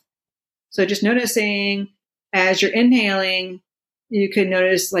breath. So just noticing as you're inhaling, you could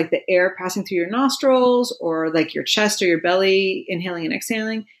notice like the air passing through your nostrils, or like your chest or your belly, inhaling and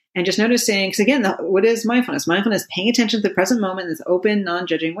exhaling. And just noticing, because again, what is mindfulness? Mindfulness is paying attention to the present moment in this open,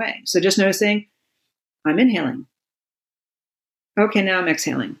 non-judging way. So just noticing, I'm inhaling. Okay, now I'm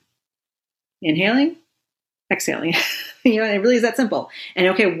exhaling. Inhaling, exhaling. It really is that simple. And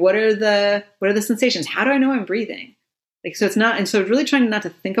okay, what are the sensations? How do I know I'm breathing? So it's not, and so really trying not to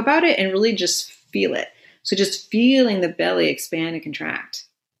think about it and really just feel it. So just feeling the belly expand and contract,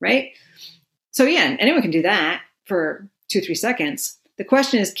 right? So yeah, anyone can do that for 2-3 seconds. The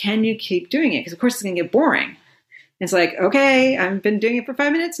question is, can you keep doing it? Because of course it's going to get boring. It's like, okay, I've been doing it for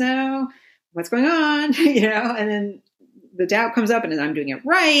 5 minutes now. What's going on? And then the doubt comes up, and I'm doing it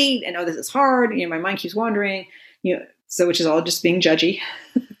right. And this is hard. My mind keeps wandering, so which is all just being judgy.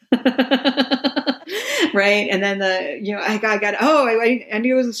 Right. And then I knew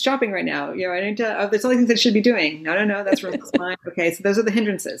I was shopping right now. I need to, there's all these things I should be doing. No, that's restless mind. Okay. So those are the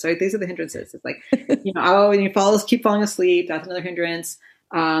hindrances, right? These are the hindrances. It's like, and you keep falling asleep. That's another hindrance.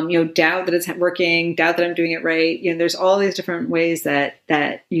 Doubt that it's working, doubt that I'm doing it right. There's all these different ways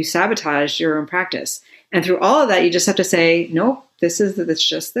that you sabotage your own practice. And through all of that, you just have to say, nope, it's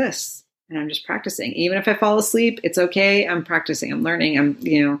just this. And I'm just practicing. Even if I fall asleep, it's okay. I'm practicing. I'm learning.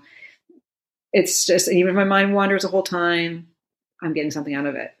 It's just, even if my mind wanders the whole time, I'm getting something out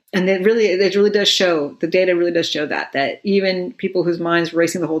of it. And it really does show, the data really does show that even people whose mind's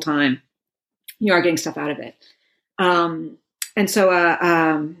racing the whole time, you are getting stuff out of it. And so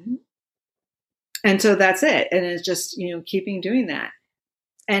that's it. And it's just, keeping doing that.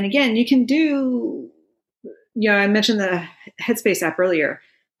 And again, you can do, I mentioned the Headspace app earlier.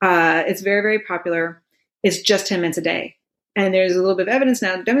 It's very, very popular. It's just 10 minutes a day. And there's a little bit of evidence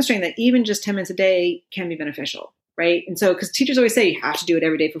now demonstrating that even just 10 minutes a day can be beneficial, right? And so, because teachers always say you have to do it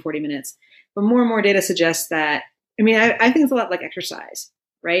every day for 40 minutes, but more and more data suggests that, I think it's a lot like exercise,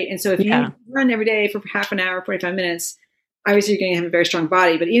 right? And so if you run every day for half an hour, 45 minutes, obviously you're going to have a very strong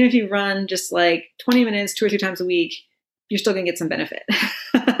body. But even if you run just like 20 minutes, 2 or 3 times a week, you're still going to get some benefit.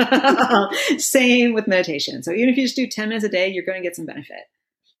 Same with meditation. So even if you just do 10 minutes a day, you're going to get some benefit.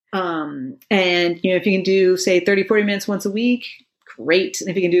 And, if you can do, say, 30, 40 minutes once a week, great. And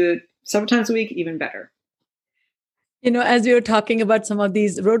if you can do it several times a week, even better. As we were talking about some of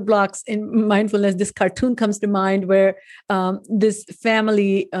these roadblocks in mindfulness, this cartoon comes to mind where this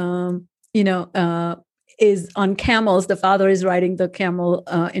family, is on camels. The father is riding the camel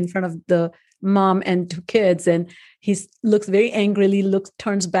in front of the mom and 2 kids. And he looks very angrily,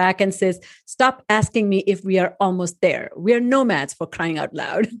 turns back and says, "Stop asking me if we are almost there. We are nomads, for crying out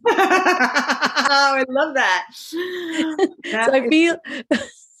loud." Oh, I love that. So I feel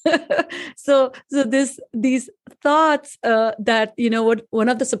So these thoughts that, what one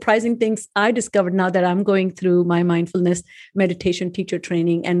of the surprising things I discovered now that I'm going through my mindfulness meditation teacher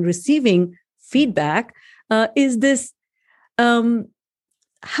training and receiving feedback is this,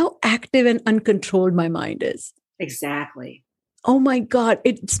 how active and uncontrolled my mind is. Exactly. Oh my God,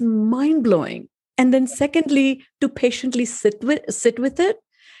 it's mind blowing. And then secondly, to patiently sit with it.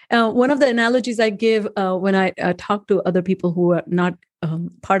 One of the analogies I give when I talk to other people who are not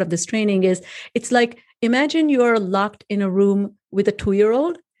part of this training is, it's like, imagine you're locked in a room with a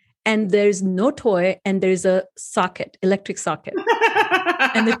 2-year-old and there's no toy and there's a socket, electric socket.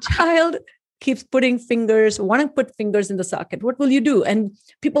 And the child keeps wanting to put fingers in the socket. What will you do? And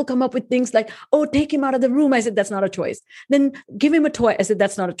people come up with things like, oh, take him out of the room. I said, that's not a choice. Then give him a toy. I said,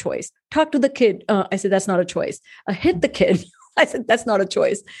 that's not a choice. Talk to the kid. I said, that's not a choice. Hit the kid. I said, that's not a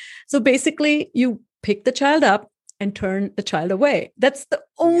choice. So basically, you pick the child up and turn the child away. That's the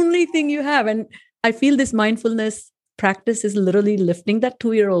only thing you have. And I feel this mindfulness practice is literally lifting that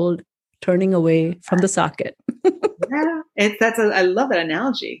 2-year-old, turning away from the socket. Yeah, I love that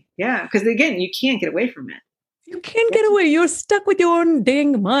analogy. Yeah, because again, you can't get away from it. You can't get away. You're stuck with your own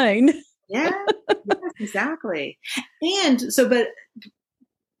dang mind. Yeah, yes, exactly. And so, but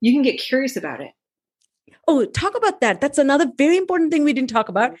you can get curious about it. Oh, talk about that. That's another very important thing we didn't talk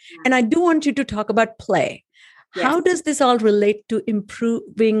about. And I do want you to talk about play. Yes. How does this all relate to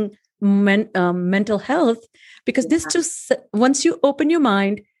improving mental health? Because this just, once you open your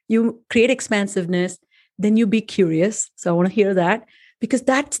mind, you create expansiveness, then you be curious. So I want to hear that, because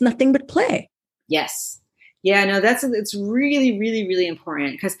that's nothing but play. Yes. Yeah, no, it's really, really, really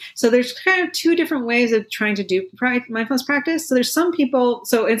important, because so there's kind of two different ways of trying to do mindfulness practice. So there's some people,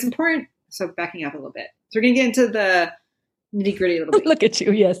 so it's important. So backing up a little bit. So we're going to get into the nitty gritty a little bit. Look at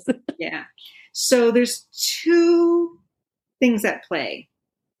you. Yes. Yeah. So there's two things at play.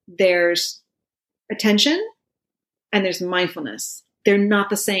 There's attention and there's mindfulness. They're not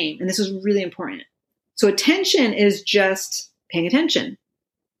the same. And this is really important. So attention is just paying attention,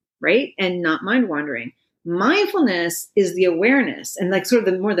 right? And not mind wandering. Mindfulness is the awareness and like sort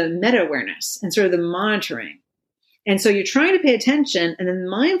of the meta awareness and sort of the monitoring. And so you're trying to pay attention, and then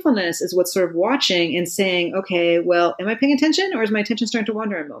mindfulness is what's sort of watching and saying, okay, well, am I paying attention, or is my attention starting to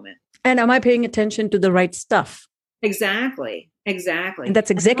wander a moment? And am I paying attention to the right stuff? Exactly. And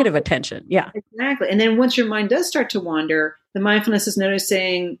that's executive attention. Yeah. Exactly. And then once your mind does start to wander, the mindfulness is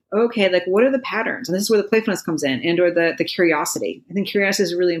noticing, okay, like what are the patterns? And this is where the playfulness comes in, and or the curiosity. I think curiosity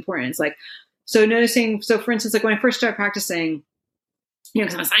is really important. It's like, so noticing, so for instance, like when I first started practicing,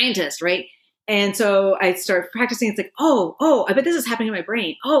 because I'm a scientist, right? And so I start practicing. It's like, oh, I bet this is happening in my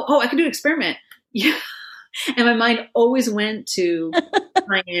brain. Oh, I can do an experiment. Yeah. And my mind always went to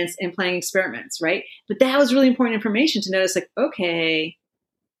science and playing experiments, right? But that was really important information to notice, like, okay,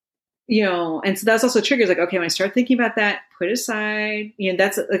 and so that's also triggers, like, okay, when I start thinking about that, put it aside,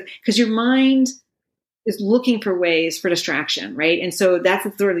 that's like, because your mind is looking for ways for distraction, right? And so that's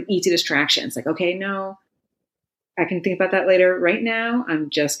sort of the easy distraction. It's like, okay, no, I can think about that later. Right now, I'm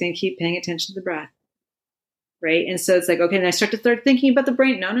just going to keep paying attention to the breath, right? And so it's like, okay, and I start thinking about the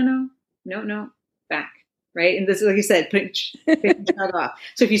brain. No, back, right? And this is, like you said, putting the child off.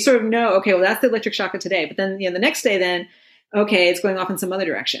 So if you sort of know, okay, well, that's the electric shock of today. But then, the next day, then, okay, it's going off in some other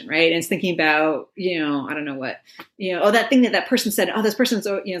direction, right? And it's thinking about, I don't know what, that thing that person said. Oh, this person's,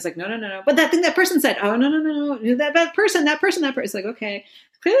 it's like, no. But that thing that person said, oh, no. That person. It's like, okay,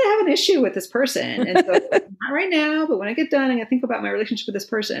 clearly I have an issue with this person. And so not right now, but when I get done, I'm going to think about my relationship with this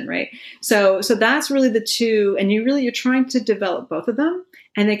person, right? So that's really the two. And you're trying to develop both of them.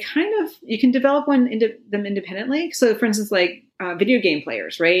 And they you can develop them independently. So for instance, like video game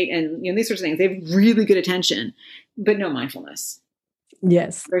players, right? And these sorts of things, they have really good attention, but no mindfulness.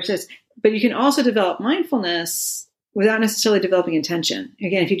 Yes. But you can also develop mindfulness without necessarily developing intention.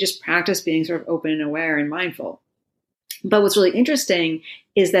 Again, if you just practice being sort of open and aware and mindful. But what's really interesting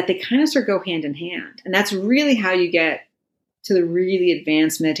is that they kind of sort of go hand in hand. And that's really how you get to the really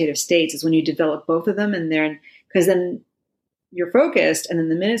advanced meditative states, is when you develop both of them. And because then you're focused, and then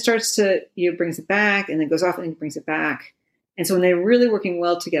the minute starts to, brings it back, and then goes off and it brings it back. And so when they're really working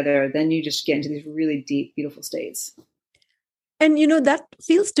well together, then you just get into these really deep, beautiful states. And, that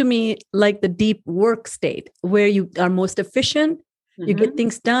feels to me like the deep work state where you are most efficient. Mm-hmm. You get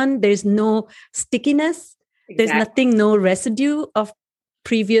things done. There's no stickiness. Exactly. There's nothing, no residue of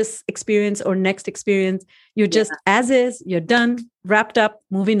previous experience or next experience. You're just as is, you're done, wrapped up,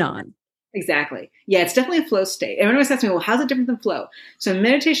 moving on. Exactly. Yeah, it's definitely a flow state. Everyone always asks me, well, how's it different than flow? So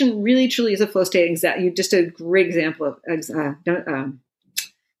meditation really, truly is a flow state. You just a great example of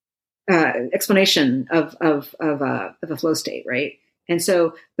explanation of a flow state, right? And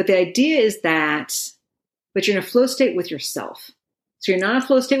so, but the idea is that, but you're in a flow state with yourself. So you're not in a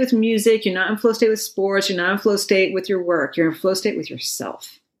flow state with music. You're not in a flow state with sports. You're not in a flow state with your work. You're in a flow state with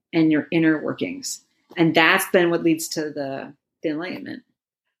yourself and your inner workings. And that's then what leads to the enlightenment.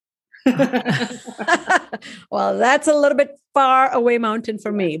 Well, that's a little bit far away mountain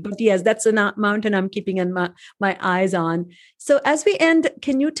for me, but yes, that's a mountain I'm keeping my eyes on. So as we end,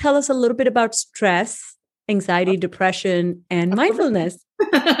 can you tell us a little bit about stress, anxiety, depression, and mindfulness? You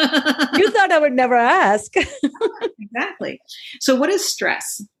thought I would never ask. Exactly. So what is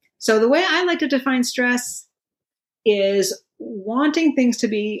stress? So the way I like to define stress is wanting things to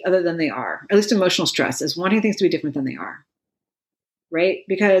be other than they are. At least emotional stress is wanting things to be different than they are. Right?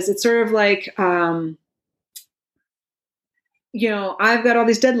 Because it's sort of like, I've got all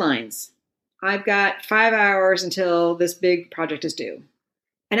these deadlines. I've got 5 hours until this big project is due.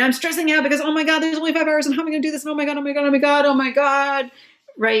 And I'm stressing out because, oh my God, there's only 5 hours and how am I going to do this? And oh my God, oh my God, oh my God, oh my God.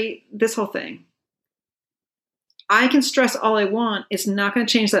 Right? This whole thing. I can stress all I want. It's not going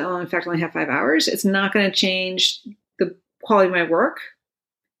to change that. Oh, in fact, I only have 5 hours. It's not going to change the quality of my work.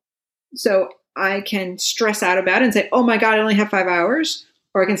 So I can stress out about it and say, oh my God, I only have 5 hours.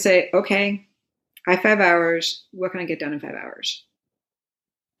 Or I can say, okay, I have 5 hours. What can I get done in 5 hours?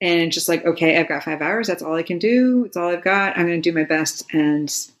 And just like, okay, I've got 5 hours. That's all I can do. It's all I've got. I'm going to do my best.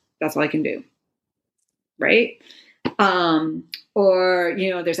 And that's all I can do. Right? Or,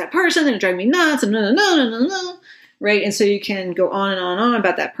 there's that person that driving me nuts and no. Right. And so you can go on and on and on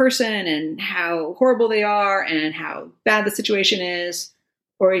about that person and how horrible they are and how bad the situation is.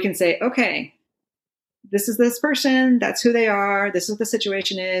 Or you can say, okay, this is this person. That's who they are. This is what the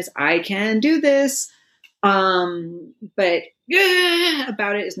situation is. I can do this. But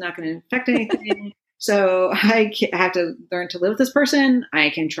about it is not going to affect anything. So I have to learn to live with this person.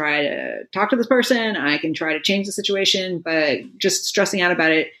 I can try to talk to this person. I can try to change the situation, but just stressing out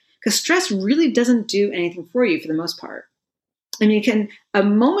about it, because stress really doesn't do anything for you for the most part. I mean, a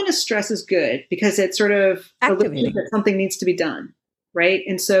moment of stress is good because it's sort of activating that something needs to be done. Right.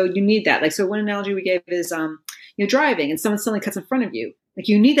 And so you need that. Like, so one analogy we gave is, driving and someone suddenly cuts in front of you. Like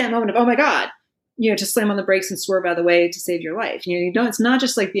you need that moment of, oh my God, to slam on the brakes and swerve out of the way to save your life. It's not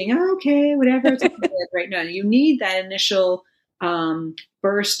just like being, oh, okay, whatever. It's right now. You need that initial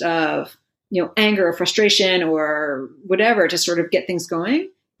burst of, anger or frustration or whatever to sort of get things going.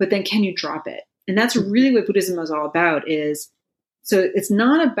 But then can you drop it? And that's really what Buddhism is all about so it's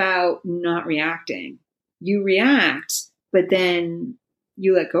not about not reacting. You react, but then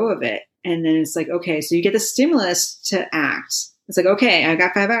you let go of it. And then it's like, okay, so you get the stimulus to act. It's like, okay, I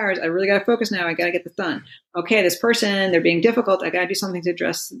got 5 hours. I really got to focus now. I got to get this done. Okay, this person, they're being difficult. I got to do something to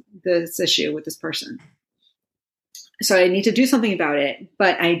address this issue with this person. So I need to do something about it,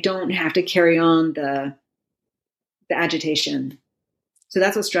 but I don't have to carry on the agitation. So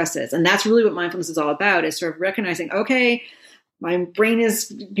that's what stress is. And that's really what mindfulness is all about, is sort of recognizing, okay, my brain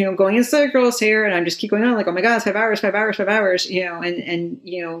is, going in circles here and I'm just keep going on like, oh my God, 5 hours,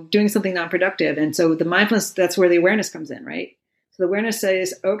 and doing something non-productive. And so the mindfulness, that's where the awareness comes in, right? So the awareness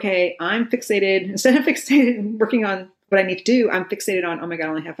says, okay, I'm fixated, instead of working on what I need to do, I'm fixated on, oh my God, I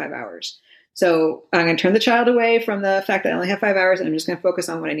only have 5 hours. So I'm going to turn the child away from the fact that I only have 5 hours and I'm just going to focus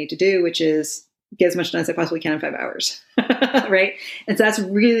on what I need to do, which is get as much done as I possibly can in 5 hours. Right. And so that's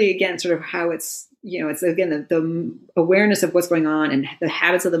really, again, sort of how it's, it's again, the awareness of what's going on and the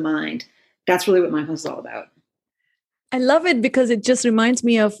habits of the mind. That's really what mindfulness is all about. I love it because it just reminds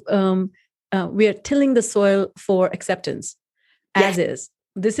me of we are tilling the soil for acceptance as is.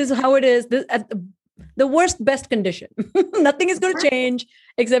 This is how it is. This, at the worst, best condition. Nothing is going to change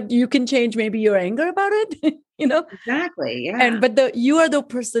except you can change maybe your anger about it, Exactly. Yeah. But you are the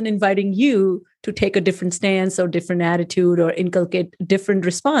person inviting you to take a different stance or different attitude or inculcate different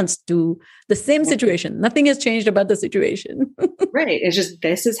response to the same situation. Nothing has changed about the situation. Right. It's just,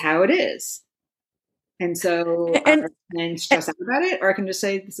 this is how it is. And so I can stress out about it, or I can just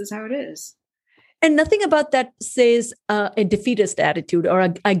say, this is how it is. And nothing about that says a defeatist attitude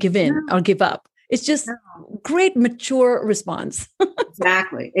or I give in or give up. It's just great, mature response.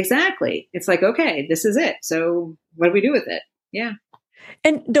 Exactly. It's like, okay, this is it. So what do we do with it? Yeah.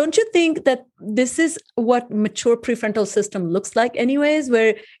 And don't you think that this is what mature prefrontal system looks like anyways,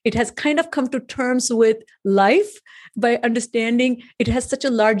 where it has kind of come to terms with life by understanding it has such a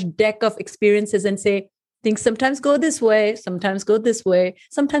large deck of experiences and say, things sometimes go this way, sometimes go this way,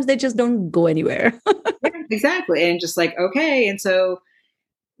 sometimes they just don't go anywhere. Yeah, exactly. And just like, okay. And so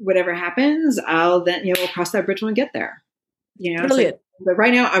whatever happens, I'll then, we'll cross that bridge when we get there. Brilliant. But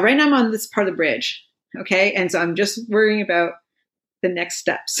right now I'm on this part of the bridge. Okay. And so I'm just worrying about the next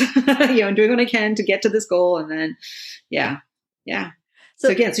steps, and doing what I can to get to this goal. And then, Yeah. So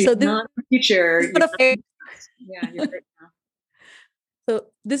again, so you're not in the future. Yeah, you're right now. So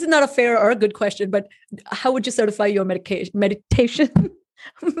this is not a fair or a good question, but how would you certify your meditation, let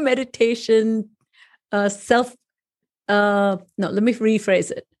me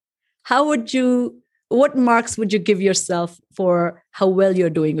rephrase it. What marks would you give yourself for how well you're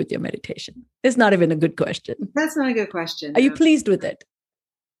doing with your meditation? It's not even a good question. That's not a good question. Are you pleased with it?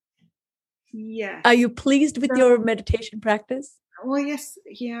 Yes. Are you pleased with your meditation practice? Well, yes.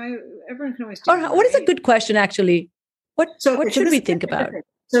 Yeah. Everyone can always do that. What is a good question, actually? What should we think about?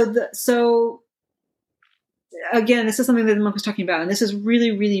 So again, this is something that the monk was talking about, and this is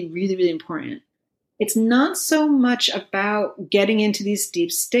really, really, really, really important. It's not so much about getting into these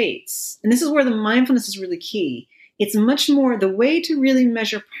deep states. And this is where the mindfulness is really key. It's much more, the way to really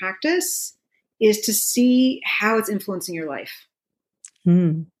measure practice is to see how it's influencing your life.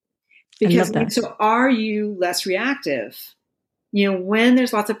 Because so are you less reactive? When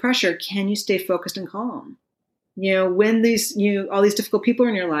there's lots of pressure, can you stay focused and calm? When all these difficult people are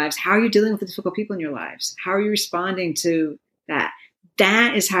in your lives, how are you dealing with the difficult people in your lives? How are you responding to that?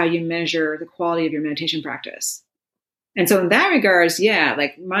 That is how you measure the quality of your meditation practice. And so in that regards,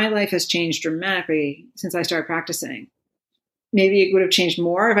 like my life has changed dramatically since I started practicing. Maybe it would have changed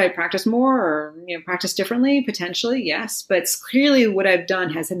more if I practiced more or, practiced differently, potentially, yes. But it's clearly what I've done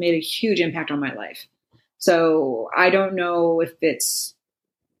has made a huge impact on my life. So I don't know if it's,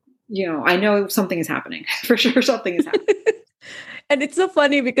 I know something is happening. For sure something is happening. And it's so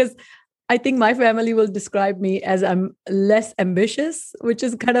funny because I think my family will describe me as I'm less ambitious, which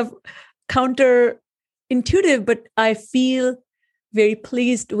is kind of counterintuitive, but I feel very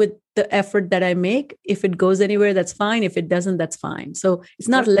pleased with the effort that I make. If it goes anywhere, that's fine. If it doesn't, that's fine. So it's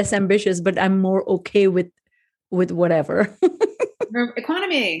not less ambitious, but I'm more okay with whatever.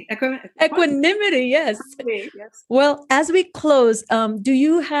 Equanimity, yes. Well, as we close, do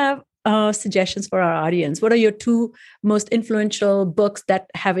you have suggestions for our audience? What are your 2 most influential books that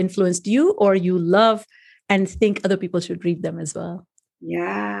have influenced you or you love and think other people should read them as well?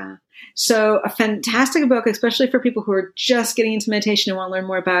 Yeah. So a fantastic book, especially for people who are just getting into meditation and want to learn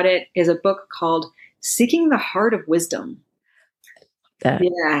more about it, is a book called Seeking the Heart of Wisdom.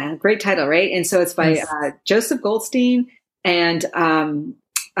 Yeah, great title, right? And so it's by Joseph Goldstein and I'm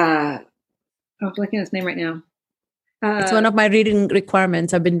looking at his name right now. It's one of my reading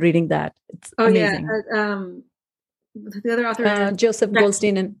requirements. I've been reading that. It's amazing. The other author, Joseph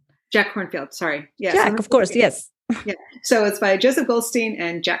Goldstein and Jack Kornfield. Sorry, yeah, Jack, of course, yes. Yeah. So it's by Joseph Goldstein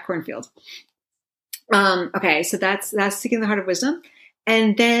and Jack Kornfield. Okay, so that's Seeking the Heart of Wisdom,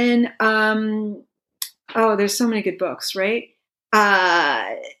 and then there's so many good books, right?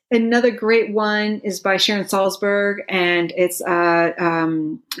 Another great one is by Sharon Salzberg, and it's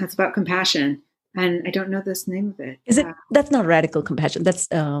about compassion. And I don't know this name of it. Is it? That's not radical compassion. That's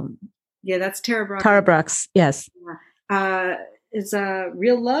that's Tara Brach. Tara Brach's, yes. Is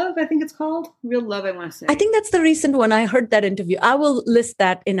Real Love, I think it's called. Real Love, I want to say. I think that's the recent one. I heard that interview. I will list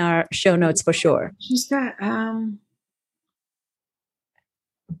that in our show notes for sure. She's got, I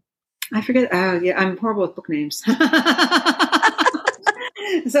forget. Oh, yeah, I'm horrible with book names.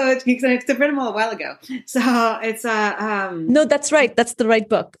 So it's because I've read them all a while ago. So it's no, that's right. That's the right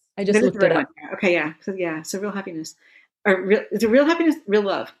book. I just looked it up. Okay, yeah. So Real Happiness. Is it Real Happiness? Real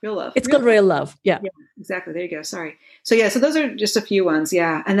Love. Real Love. It's called Real Love. Yeah. Exactly. There you go. Sorry. So so those are just a few ones.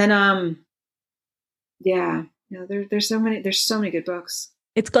 Yeah. And then there's so many good books.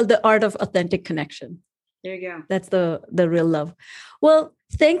 It's called The Art of Authentic Connection. There you go. That's the Real Love. Well,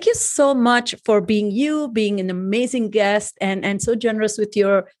 thank you so much for being an amazing guest and so generous with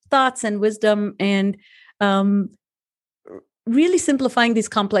your thoughts and wisdom and really simplifying these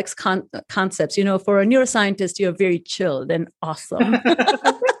complex concepts. For a neuroscientist, you're very chilled and awesome. Thank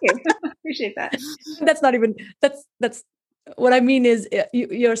you. Appreciate that. That's what I mean is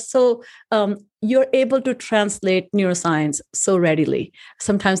you're so, you're able to translate neuroscience so readily.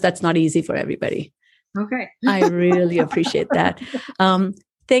 Sometimes that's not easy for everybody. Okay. I really appreciate that.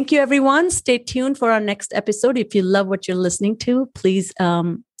 Thank you, everyone. Stay tuned for our next episode. If you love what you're listening to, please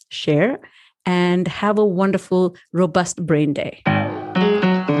share and have a wonderful, robust brain day.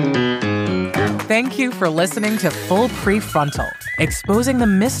 Thank you for listening to Full Prefrontal, exposing the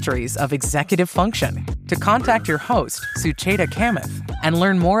mysteries of executive function. To contact your host, Sucheta Kamath, and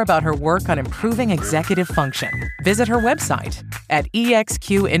learn more about her work on improving executive function, visit her website at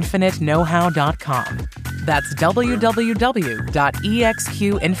exqinfiniteknowhow.com. That's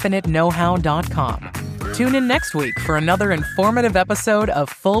www.exqinfiniteknowhow.com. Tune in next week for another informative episode of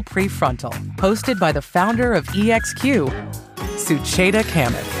Full Prefrontal, hosted by the founder of EXQ, Sucheta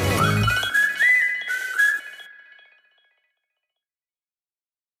Kamath.